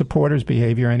 his supporters'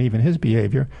 behavior, and even his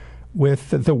behavior with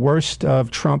the worst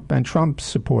of Trump and Trump's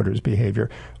supporters' behavior.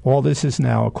 All this is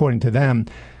now, according to them,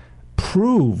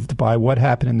 proved by what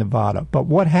happened in Nevada. But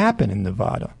what happened in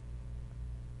Nevada?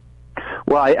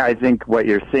 Well, I think what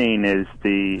you're seeing is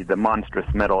the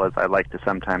monstrous middle, as I like to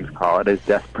sometimes call it, is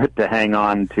desperate to hang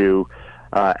on to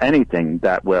anything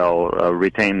that will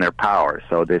retain their power.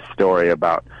 So this story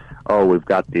about, we've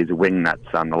got these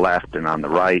wingnuts on the left and on the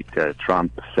right,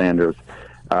 Trump, Sanders,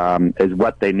 is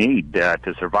what they need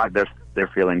to survive.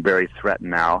 They're feeling very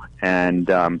threatened now. And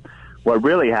what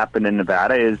really happened in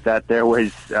Nevada is that there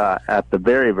was, at the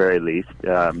very, very least,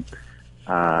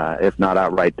 if not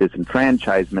outright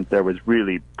disenfranchisement, there was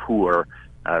really poor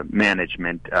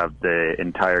management of the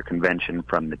entire convention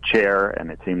from the chair,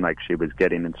 and it seemed like she was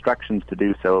getting instructions to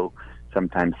do so,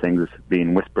 sometimes things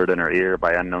being whispered in her ear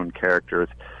by unknown characters.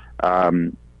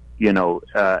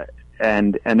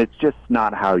 And it's just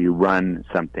not how you run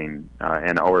something in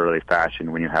an orderly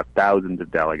fashion when you have thousands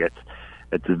of delegates.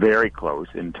 It's very close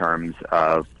in terms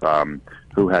of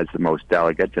who has the most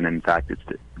delegates, and in fact it's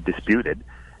disputed.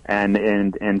 And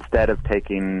instead of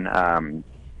taking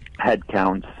head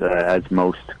counts, as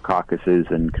most caucuses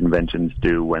and conventions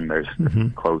do when there's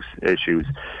close issues,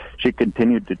 she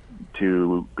continued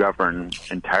to govern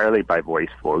entirely by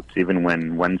voice votes, even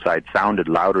when one side sounded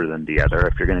louder than the other.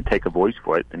 If you're going to take a voice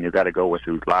vote, then you've got to go with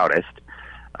who's loudest.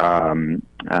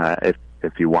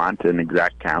 If you want an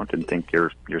exact count and think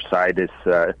your side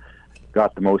has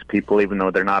got the most people, even though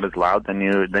they're not as loud, then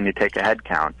you take a head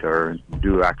count or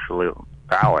do actual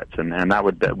ballots, and that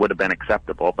would have been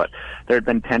acceptable. But there had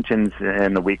been tensions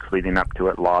in the weeks leading up to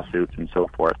it, lawsuits and so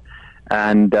forth.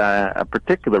 And a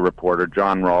particular reporter,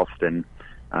 John Ralston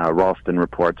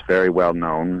reports, very well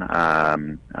known.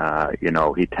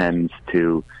 He tends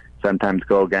to sometimes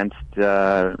go against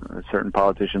certain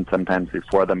politicians, sometimes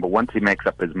before them. But once he makes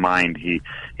up his mind, he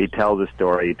tells a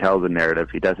story, he tells a narrative.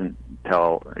 He doesn't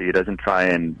try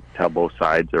and tell both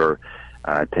sides or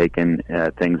take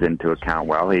things into account.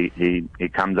 Well, he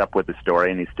comes up with a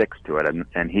story and he sticks to it.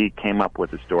 And he came up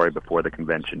with a story before the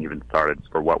convention even started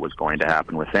for what was going to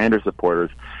happen with Sanders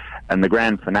supporters. And the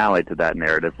grand finale to that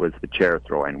narrative was the chair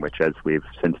throwing, which, as we've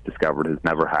since discovered, has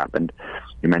never happened.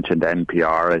 You mentioned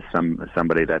NPR as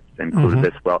somebody that included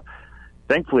this. Well,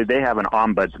 thankfully, they have an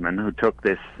ombudsman who took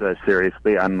this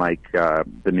seriously, unlike the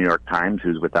New York Times,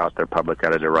 who's without their public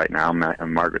editor right now.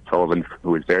 Margaret Sullivan,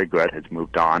 who is very good, has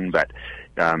moved on, but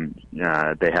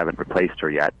they haven't replaced her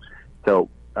yet. So,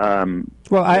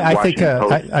 well,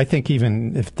 I think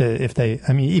even if they,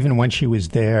 even when she was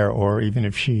there, or even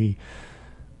if she,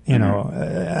 they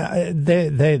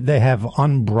have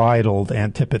unbridled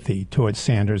antipathy towards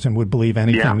Sanders and would believe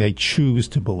anything they choose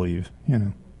to believe.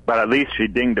 But at least she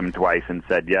dinged him twice and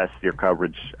said, yes, your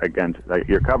coverage against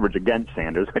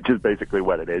Sanders, which is basically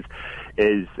what it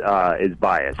is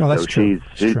biased. Well, that's true.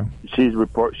 She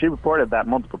reported that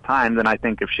multiple times, and I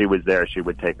think if she was there, she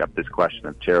would take up this question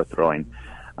of chair throwing.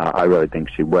 I really think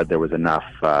she would. There was enough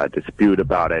dispute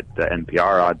about it. The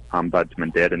NPR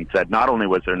ombudsman did and said not only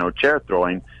was there no chair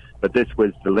throwing, but this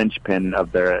was the linchpin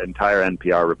of their entire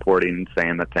NPR reporting,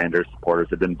 saying that Sanders supporters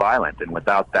had been violent. And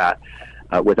without that,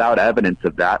 without evidence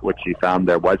of that, which she found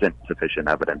there wasn't sufficient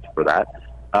evidence for that,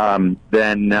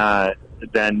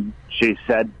 then she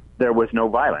said there was no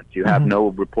violence. You have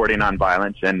no reporting on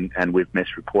violence, and we've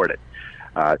misreported.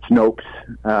 Snopes,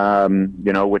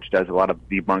 which does a lot of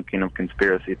debunking of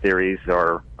conspiracy theories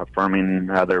or affirming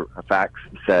other facts,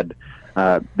 said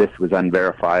this was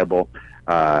unverifiable.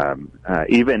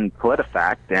 Even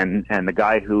PolitiFact and the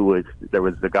guy there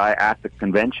was the guy at the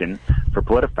convention for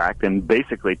PolitiFact and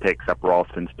basically takes up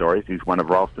Ralston's stories. He's one of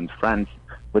Ralston's friends.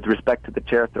 With respect to the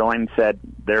chair throwing, said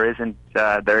there isn't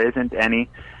any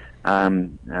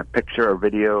picture or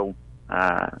video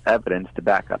evidence to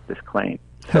back up this claim.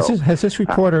 Has this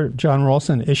reporter, John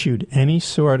Ralston, issued any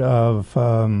sort of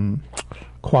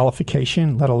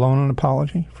qualification, let alone an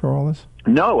apology for all this?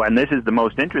 No, and this is the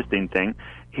most interesting thing.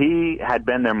 He had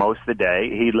been there most of the day.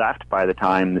 He left by the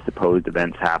time the supposed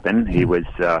events happened. He was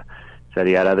said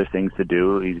he had other things to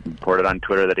do. He reported on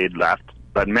Twitter that he had left.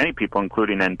 But many people,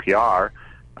 including NPR,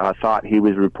 thought he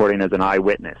was reporting as an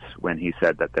eyewitness when he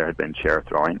said that there had been chair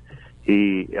throwing.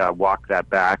 He walked that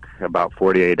back about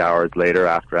 48 hours later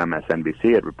after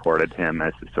MSNBC had reported him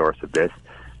as the source of this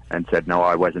and said, no,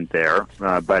 I wasn't there.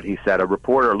 But he said a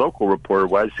local reporter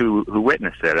was who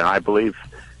witnessed it, and I believe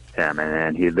him.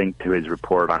 And he linked to his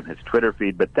report on his Twitter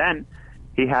feed. But then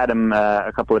he had him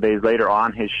a couple of days later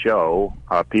on his show,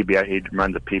 PBS. He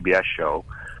runs a PBS show,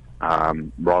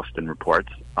 Ralston Reports,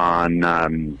 on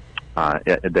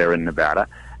there in Nevada.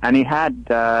 And he had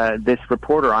this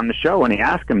reporter on the show, and he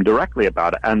asked him directly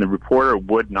about it, and the reporter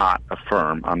would not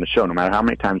affirm on the show, no matter how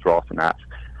many times Ralston asked.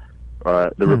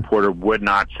 The reporter would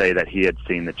not say that he had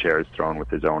seen the chairs thrown with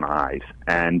his own eyes.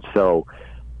 And so,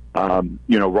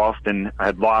 Ralston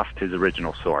had lost his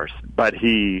original source, but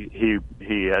he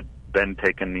had been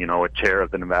taken, a chair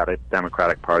of the Nevada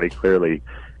Democratic Party, clearly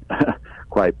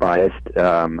quite biased,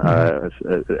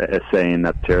 saying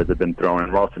that chairs had been thrown.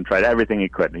 And Ralston tried everything he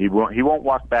could. He won't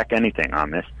walk back anything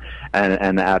on this.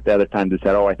 And at the other times he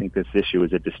said, I think this issue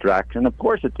is a distraction. Of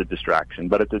course it's a distraction,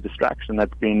 but it's a distraction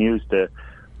that's being used to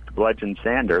bludgeon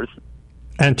Sanders.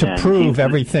 And to prove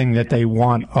everything that they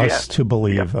want us to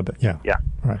believe. Yeah.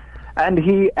 Right. And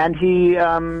he's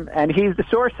the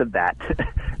source of that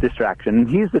distraction.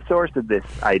 He's the source of this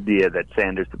idea that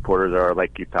Sanders supporters are,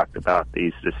 like you talked about,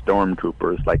 these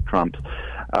stormtroopers like Trump's,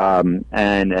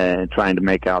 and trying to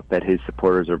make out that his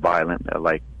supporters are violent,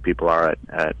 like people are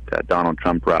at Donald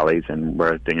Trump rallies, and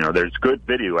where there's good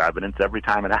video evidence every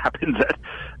time it happens at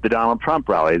the Donald Trump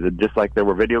rallies. Just like there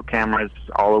were video cameras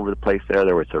all over the place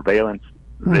there were surveillance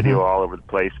video all over the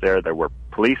place there. There were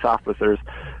police officers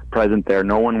present there.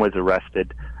 No one was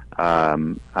arrested.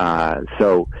 This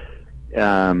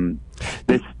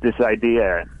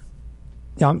idea,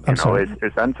 I'm sorry.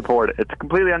 is unsupported. It's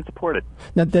completely unsupported.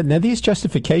 Now these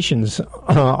justifications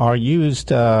are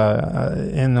used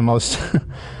in the most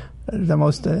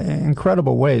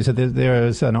incredible ways. There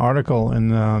is an article in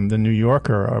the New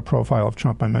Yorker, a profile of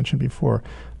Trump I mentioned before,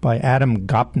 by Adam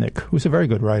Gopnik, who's a very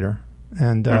good writer,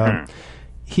 and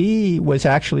he was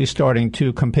actually starting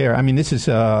to compare. I mean, this is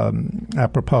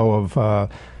apropos of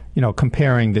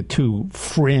comparing the two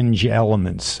fringe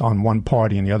elements on one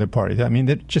party and the other party. I mean,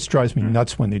 it just drives me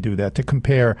nuts when they do that, to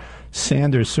compare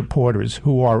Sanders supporters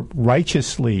who are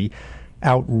righteously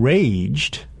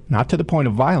outraged, not to the point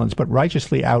of violence, but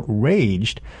righteously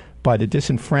outraged by the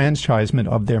disenfranchisement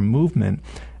of their movement,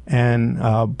 and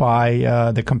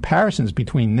by the comparisons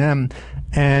between them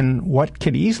and what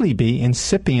could easily be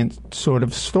incipient sort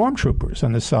of stormtroopers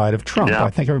on the side of Trump. Yeah. I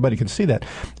think everybody can see that.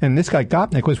 And this guy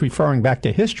Gopnik was referring back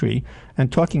to history and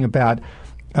talking about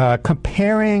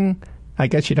comparing, I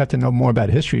guess you'd have to know more about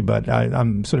history, but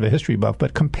I'm sort of a history buff,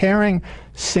 but comparing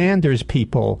Sanders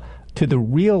people to the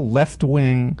real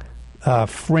left-wing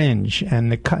fringe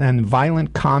and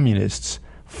violent communists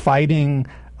fighting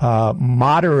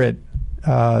moderate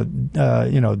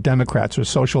Democrats or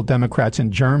social democrats in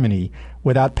Germany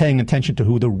without paying attention to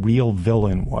who the real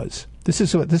villain was. This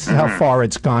is how far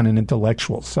it's gone in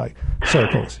intellectual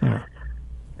circles.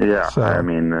 Yeah, so, I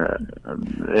mean,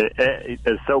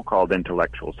 so-called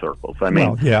intellectual circles. I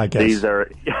mean, I guess these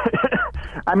are.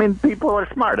 I mean, people are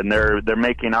smart, and they're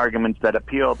making arguments that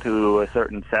appeal to a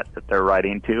certain set that they're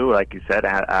writing to. Like you said,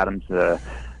 Adam's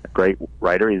a great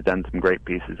writer. He's done some great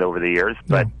pieces over the years,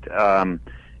 but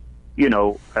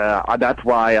that's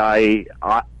why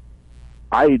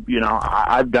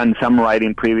I've done some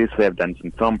writing previously. I've done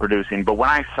some film producing, but when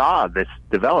I saw this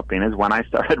developing is when I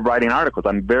started writing articles.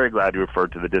 I'm very glad you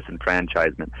referred to the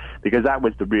disenfranchisement, because that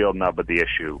was the real nub of the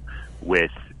issue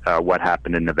with what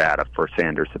happened in Nevada for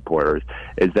Sanders supporters,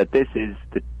 is that this is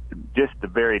just the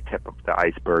very tip of the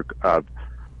iceberg of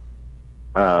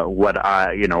what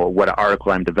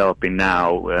article I'm developing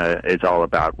now is all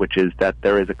about, which is that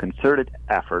there is a concerted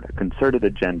effort, a concerted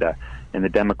agenda in the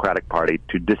Democratic Party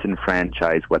to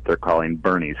disenfranchise what they're calling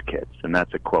Bernie's kids. And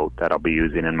that's a quote that I'll be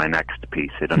using in my next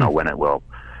piece. I don't know when it will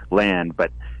land,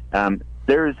 but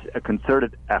there's a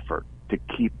concerted effort to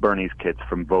keep Bernie's kids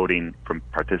from voting, from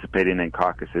participating in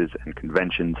caucuses and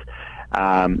conventions.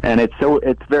 And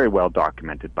it's very well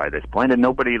documented by this point, and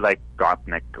nobody like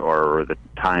Gopnik or the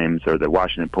Times or the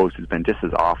Washington Post has been just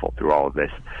as awful through all of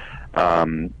this.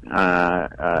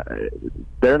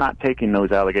 They're not taking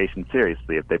those allegations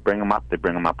seriously. If they bring them up, they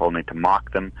bring them up only to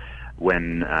mock them.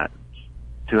 When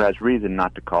Stu has reason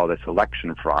not to call this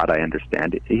election fraud, I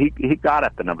understand. He got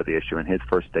at the nub of the issue in his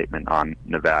first statement on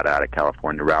Nevada at a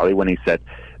California rally, when he said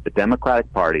the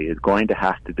Democratic Party is going to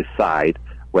have to decide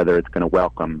whether it's going to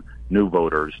welcome new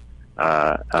voters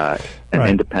and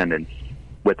independents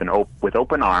with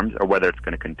open arms, or whether it's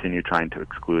going to continue trying to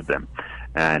exclude them.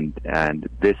 And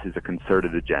this is a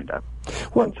concerted agenda.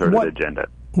 What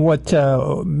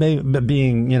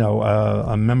being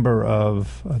a member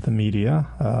of the media,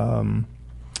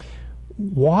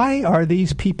 why are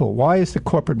these people? Why is the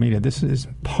corporate media? This is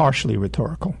partially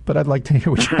rhetorical, but I'd like to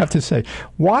hear what you have to say.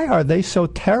 Why are they so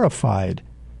terrified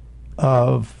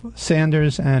of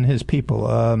Sanders and his people?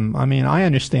 I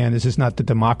understand this is not the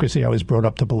democracy I was brought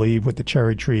up to believe, with the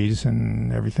cherry trees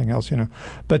and everything else,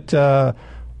 But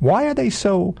why are they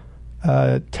so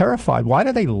terrified? Why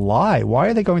do they lie? Why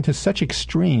are they going to such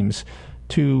extremes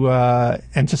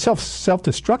and to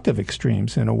self-destructive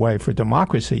extremes, in a way, for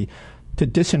democracy, to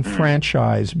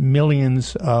disenfranchise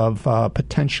millions of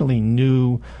potentially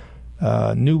new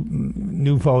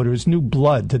voters, new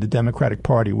blood to the Democratic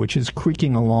Party, which is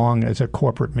creaking along as a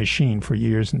corporate machine for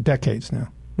years and decades now?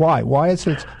 Why? Why is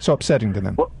it so upsetting to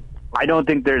them? Well, I don't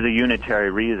think there's a unitary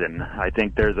reason. I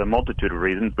think there's a multitude of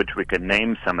reasons, which we could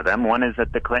name some of them. One is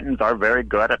that the Clintons are very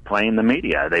good at playing the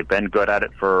media. They've been good at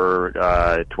it for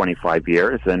 25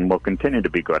 years and will continue to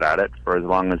be good at it for as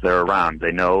long as they're around.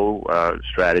 They know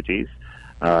strategies.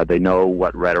 They know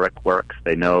what rhetoric works.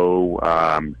 They know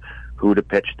who to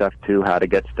pitch stuff to, how to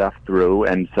get stuff through.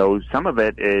 And so some of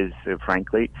it is,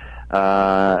 frankly,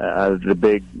 the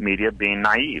big media being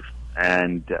naive.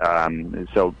 And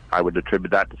so I would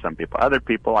attribute that to some people. Other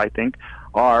people, I think,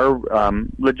 are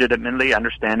legitimately,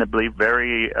 understandably,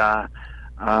 very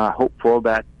hopeful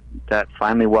that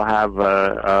finally we'll have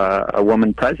a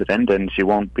woman president, and she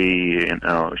won't be,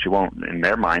 she won't, in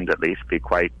their minds at least, be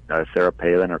quite Sarah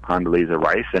Palin or Condoleezza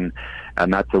Rice, and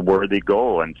that's a worthy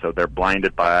goal. And so they're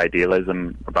blinded by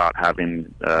idealism about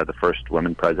having the first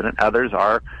woman president. Others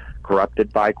are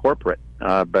corrupted by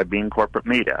being corporate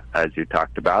media, as you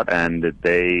talked about, and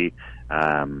they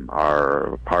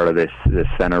are part of this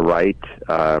center-right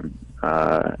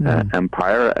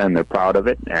empire, and they're proud of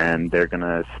it, and they're going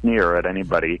to sneer at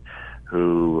anybody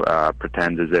who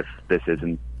pretends as if this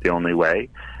isn't the only way.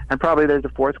 And probably there's a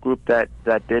fourth group that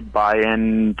did buy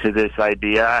into this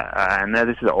idea, and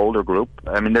this is an older group.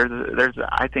 I mean, there's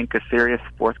I think a serious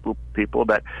fourth group of people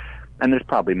that, and there's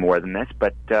probably more than this,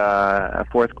 but a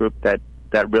fourth group that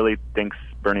really thinks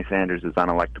Bernie Sanders is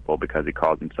unelectable because he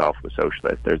calls himself a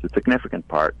socialist. There's a significant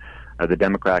part of the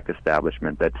Democratic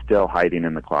establishment that's still hiding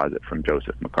in the closet from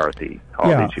Joseph McCarthy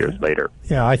these years later.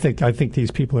 Yeah, I think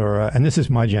these people are, and this is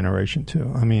my generation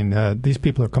too. I mean, these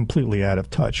people are completely out of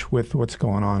touch with what's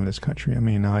going on in this country. I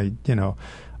mean, I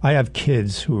have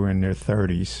kids who are in their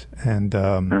 30s, and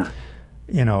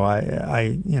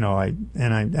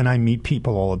I meet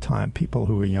people all the time, people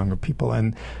who are younger people,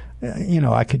 and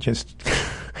I could just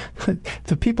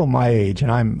to people my age,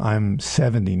 and I'm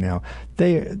 70 now.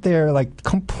 They're like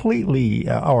completely,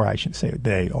 or I shouldn't say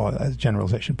they, or as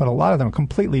generalization, but a lot of them are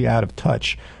completely out of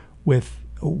touch with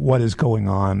what is going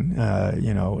on,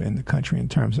 in the country in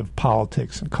terms of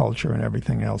politics and culture and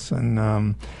everything else.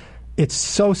 And it's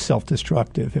so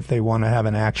self-destructive if they want to have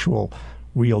an actual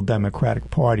real Democratic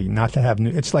Party, not to have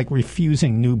it's like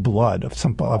refusing new blood of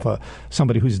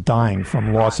somebody who's dying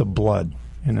from loss of blood.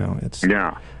 It's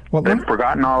yeah. Well, they've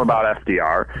forgotten all about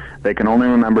FDR. They can only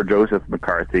remember Joseph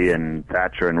McCarthy and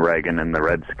Thatcher and Reagan and the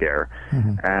Red Scare.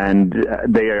 And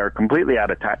they are completely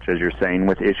out of touch, as you're saying,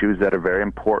 with issues that are very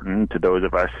important to those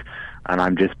of us, and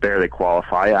I'm just barely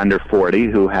qualify, under 40,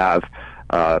 who have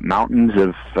mountains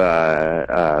of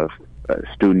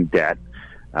student debt,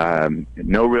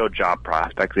 no real job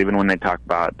prospects. Even when they talk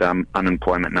about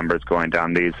unemployment numbers going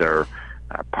down, these are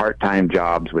part-time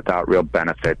jobs without real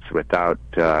benefits, without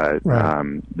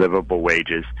livable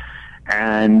wages,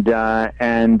 and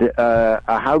a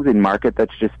housing market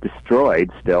that's just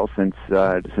destroyed still since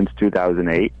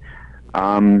 2008.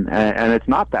 And it's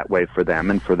not that way for them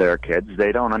and for their kids.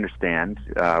 They don't understand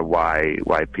why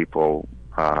people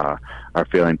are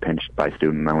feeling pinched by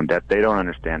student loan debt. They don't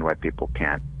understand why people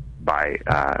can't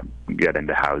get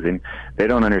into housing. They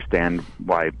don't understand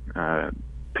why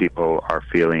people are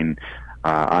feeling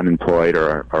unemployed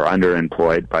or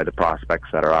underemployed by the prospects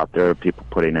that are out there. People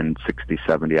putting in 60,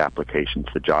 70 applications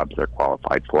to jobs they're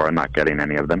qualified for and not getting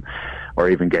any of them,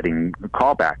 or even getting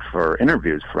callbacks for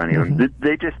interviews for any of them.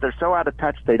 They're so out of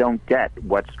touch, they don't get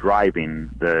what's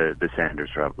driving the Sanders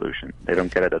revolution. They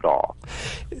don't get it at all.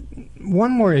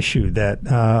 One more issue that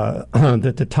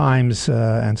that the Times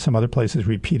and some other places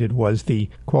repeated was the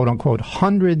quote-unquote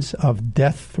hundreds of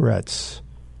death threats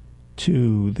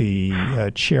to the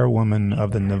chairwoman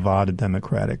of the Nevada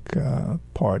Democratic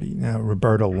Party,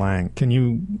 Roberta Lang. Can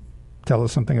you tell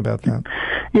us something about that?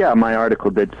 Yeah, my article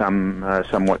did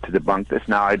somewhat to debunk this.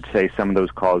 Now, I'd say some of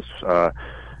those calls,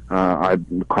 I'd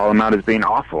call them out as being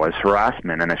awful, as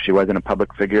harassment. And if she wasn't a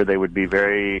public figure, they would be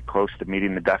very close to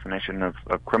meeting the definition of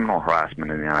criminal harassment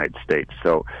in the United States.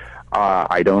 So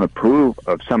I don't approve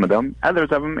of some of them.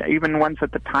 Others of them, even ones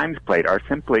that the Times played, are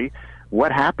simply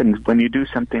what happens when you do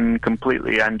something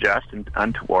completely unjust and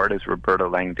untoward, as Roberta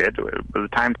Lang did. The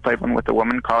Times played one with a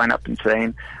woman calling up and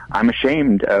saying,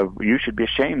 you should be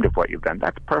ashamed of what you've done.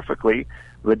 That's perfectly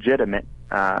legitimate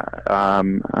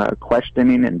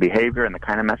questioning and behavior and the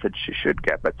kind of message she should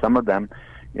get. But some of them,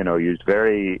 used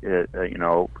very,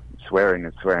 swearing,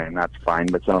 that's fine,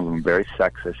 but some of them very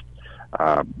sexist.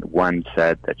 One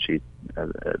said that it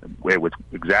was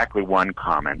exactly one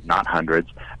comment, not hundreds,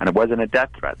 and it wasn't a death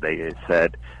threat. They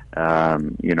said,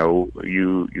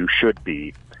 you should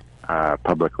be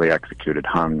publicly executed,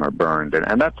 hung, or burned,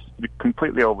 and that's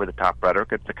completely over-the-top rhetoric.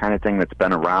 It's the kind of thing that's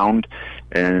been around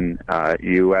in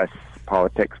U.S.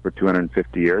 politics for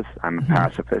 250 years. I'm a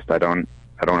pacifist. I don't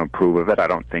approve of it. I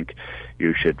don't think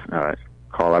you should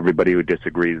call everybody who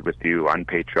disagrees with you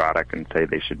unpatriotic and say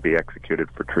they should be executed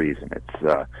for treason.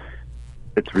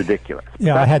 It's ridiculous.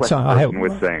 Yeah, that's a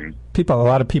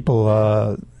lot of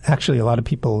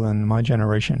people in my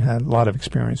generation had a lot of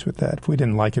experience with that. If we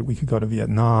didn't like it, we could go to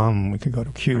Vietnam, we could go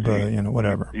to Cuba,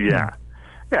 whatever. Yeah.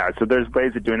 So there's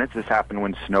ways of doing it. This happened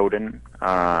when Snowden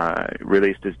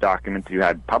released his documents. You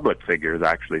had public figures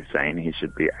actually saying he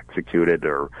should be executed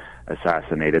or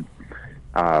assassinated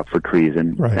for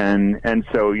treason, right. and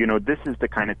so this is the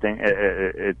kind of thing.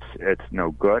 It's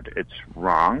no good. It's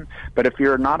wrong. But if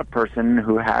you're not a person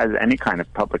who has any kind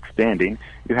of public standing,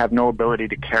 you have no ability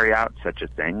to carry out such a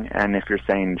thing. And if you're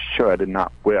saying should and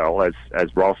not will,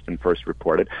 as Ralston first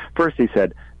reported, first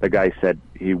the guy said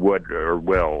he would or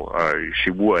will,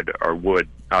 she would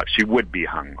be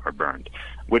hung or burned,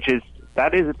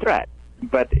 that is a threat.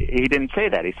 But he didn't say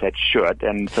that. He said should,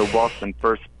 and so Ralston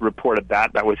first reported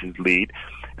that. That was his lead.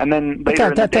 And then later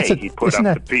in the day, he put up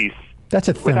the piece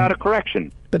without a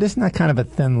correction. But isn't that kind of a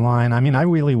thin line? I mean, I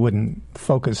really wouldn't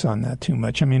focus on that too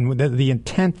much. I mean, the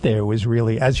intent there was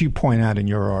really, as you point out in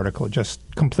your article, just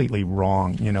completely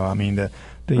wrong. I mean, the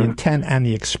intent and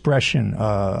the expression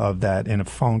of that in a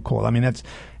phone call. I mean, that's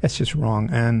just wrong.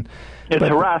 And it's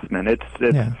harassment. It's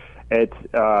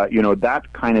that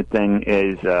kind of thing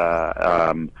is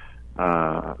the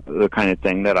kind of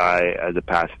thing that I, as a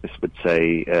pacifist, would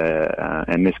say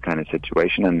in this kind of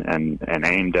situation and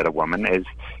aimed at a woman is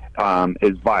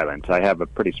violence. I have a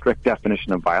pretty strict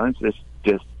definition of violence. This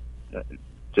just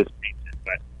means it.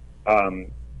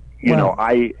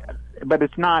 But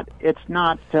it's not.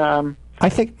 I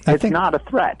think it's not a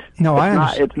threat. No,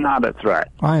 it's not a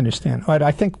threat. I understand.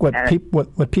 I think what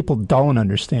people don't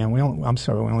understand. I'm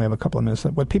sorry, we only have a couple of minutes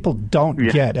left. What people don't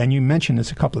get, and you mentioned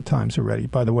this a couple of times already.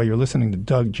 By the way, you're listening to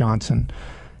Doug Johnson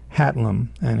Hatlam,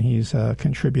 and he's a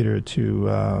contributor to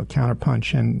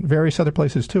Counterpunch and various other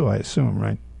places too, I assume,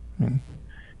 right?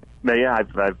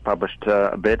 I've published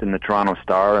a bit in the Toronto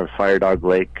Star, Fire Dog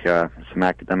Lake, some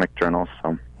academic journals.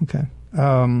 So okay.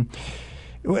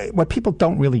 what people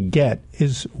don't really get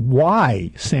is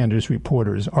why Sanders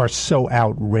reporters are so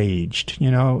outraged.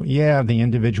 The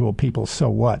individual people, so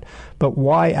what? But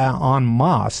why en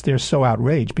masse they're so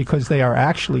outraged? Because they are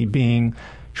actually being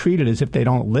treated as if they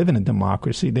don't live in a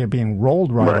democracy. They're being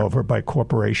rolled right over by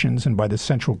corporations and by the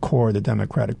central core of the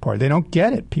Democratic Party. They don't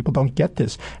get it. People don't get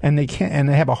this, and they can't. And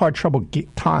they have a hard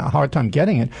time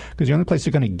getting it, because the only place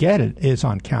they're going to get it is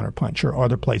on Counterpunch or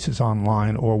other places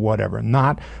online or whatever,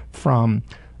 not from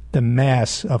the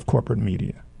mass of corporate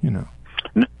media.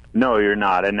 No, you're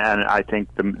not. And I think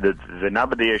the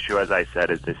nub of the issue, as I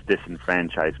said, is this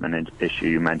disenfranchisement issue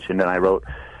you mentioned. And I wrote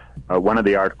one of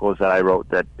the articles that I wrote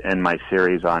that in my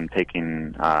series on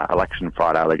taking election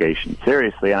fraud allegations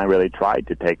seriously, and I really tried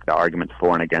to take the arguments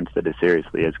for and against it as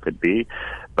seriously as could be.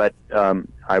 But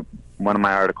one of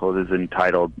my articles is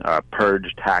entitled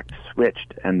Purge, Tax,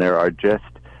 Switched, and there are just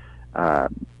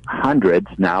hundreds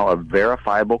now of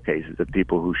verifiable cases of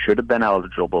people who should have been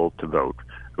eligible to vote,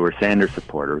 who were Sanders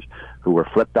supporters, who were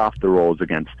flipped off the rolls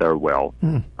against their will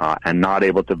and not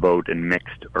able to vote in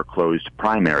mixed or closed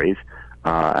primaries.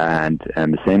 And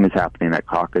the same is happening at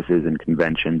caucuses and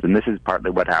conventions. And this is partly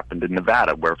what happened in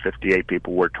Nevada, where 58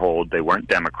 people were told they weren't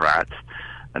Democrats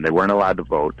and they weren't allowed to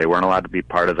vote. They weren't allowed to be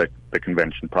part of the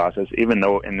convention process, even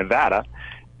though in Nevada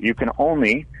you can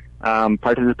only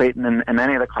participate in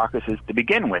any of the caucuses to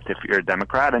begin with if you're a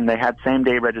Democrat, and they had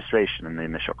same-day registration in the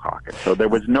initial caucus. So there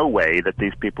was no way that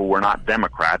these people were not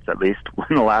Democrats, at least when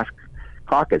the last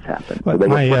caucus happened. So they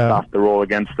were flipped off the roll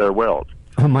against their wills.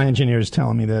 My engineer is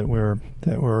telling me that we're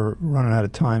running out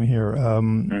of time here.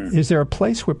 Is there a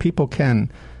place where people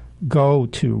can go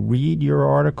to read your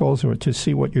articles or to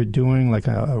see what you're doing, like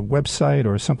a website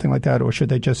or something like that, or should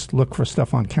they just look for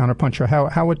stuff on Counterpunch? Or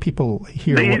how would people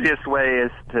hear? The easiest way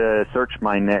is to search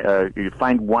you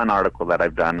find one article that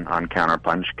I've done on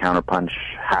Counterpunch. Counterpunch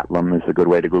Hatlam is a good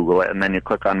way to Google it, and then you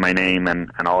click on my name,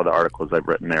 and all the articles I've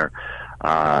written there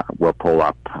will pull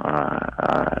up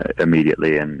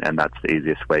immediately, and that's the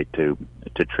easiest way to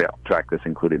track this,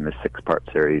 including the 6-part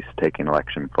series, Taking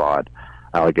Election Fraud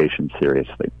Allegations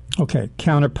Seriously. Okay,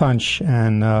 Counterpunch,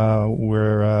 and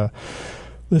we're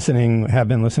have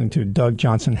been listening to Doug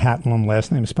Johnson Hatlam,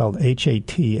 last name spelled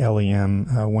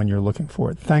Hatlem, when you're looking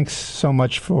for it. Thanks so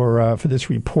much for this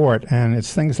report, and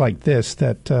it's things like this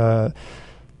that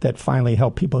finally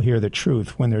help people hear the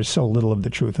truth when there's so little of the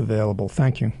truth available.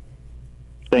 Thank you.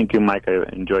 Thank you, Mike. I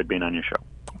enjoyed being on your show.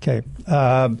 Okay.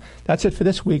 That's it for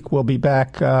this week. We'll be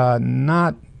back I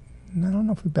don't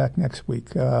know if we're back next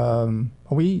week. Are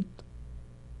we?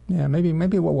 Yeah,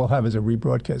 maybe what we'll have is a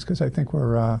rebroadcast, because I think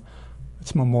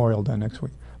it's Memorial Day next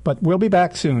week. But we'll be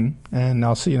back soon, and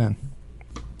I'll see you then.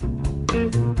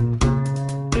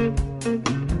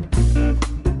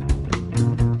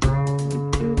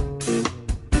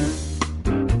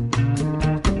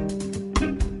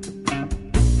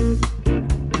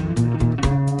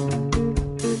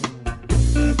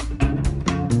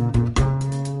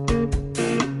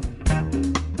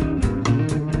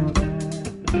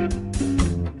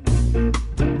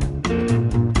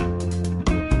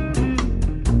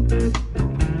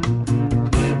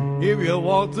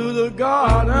 Walk through the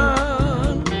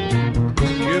garden,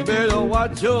 you better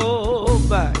watch your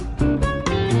back.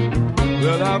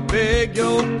 Well, I beg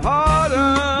your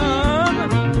pardon,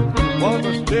 walk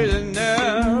a straight and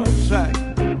narrow track.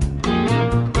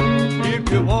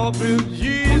 If you walk with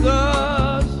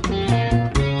Jesus,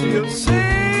 he'll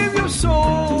save your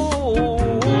soul.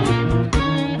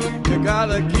 You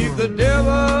gotta keep the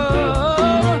devil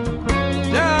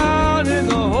down in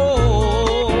the hole.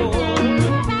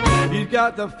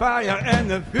 Got the fire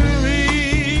and the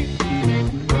fury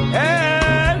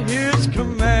at his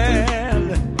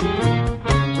command.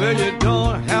 Well, you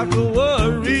don't have to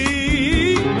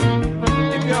worry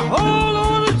if you hold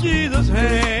on to Jesus'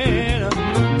 hand.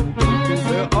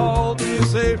 We'll all be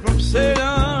safe from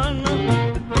Satan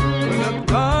when the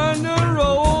thunder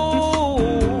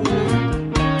rolls.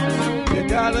 You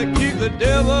gotta keep the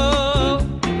devil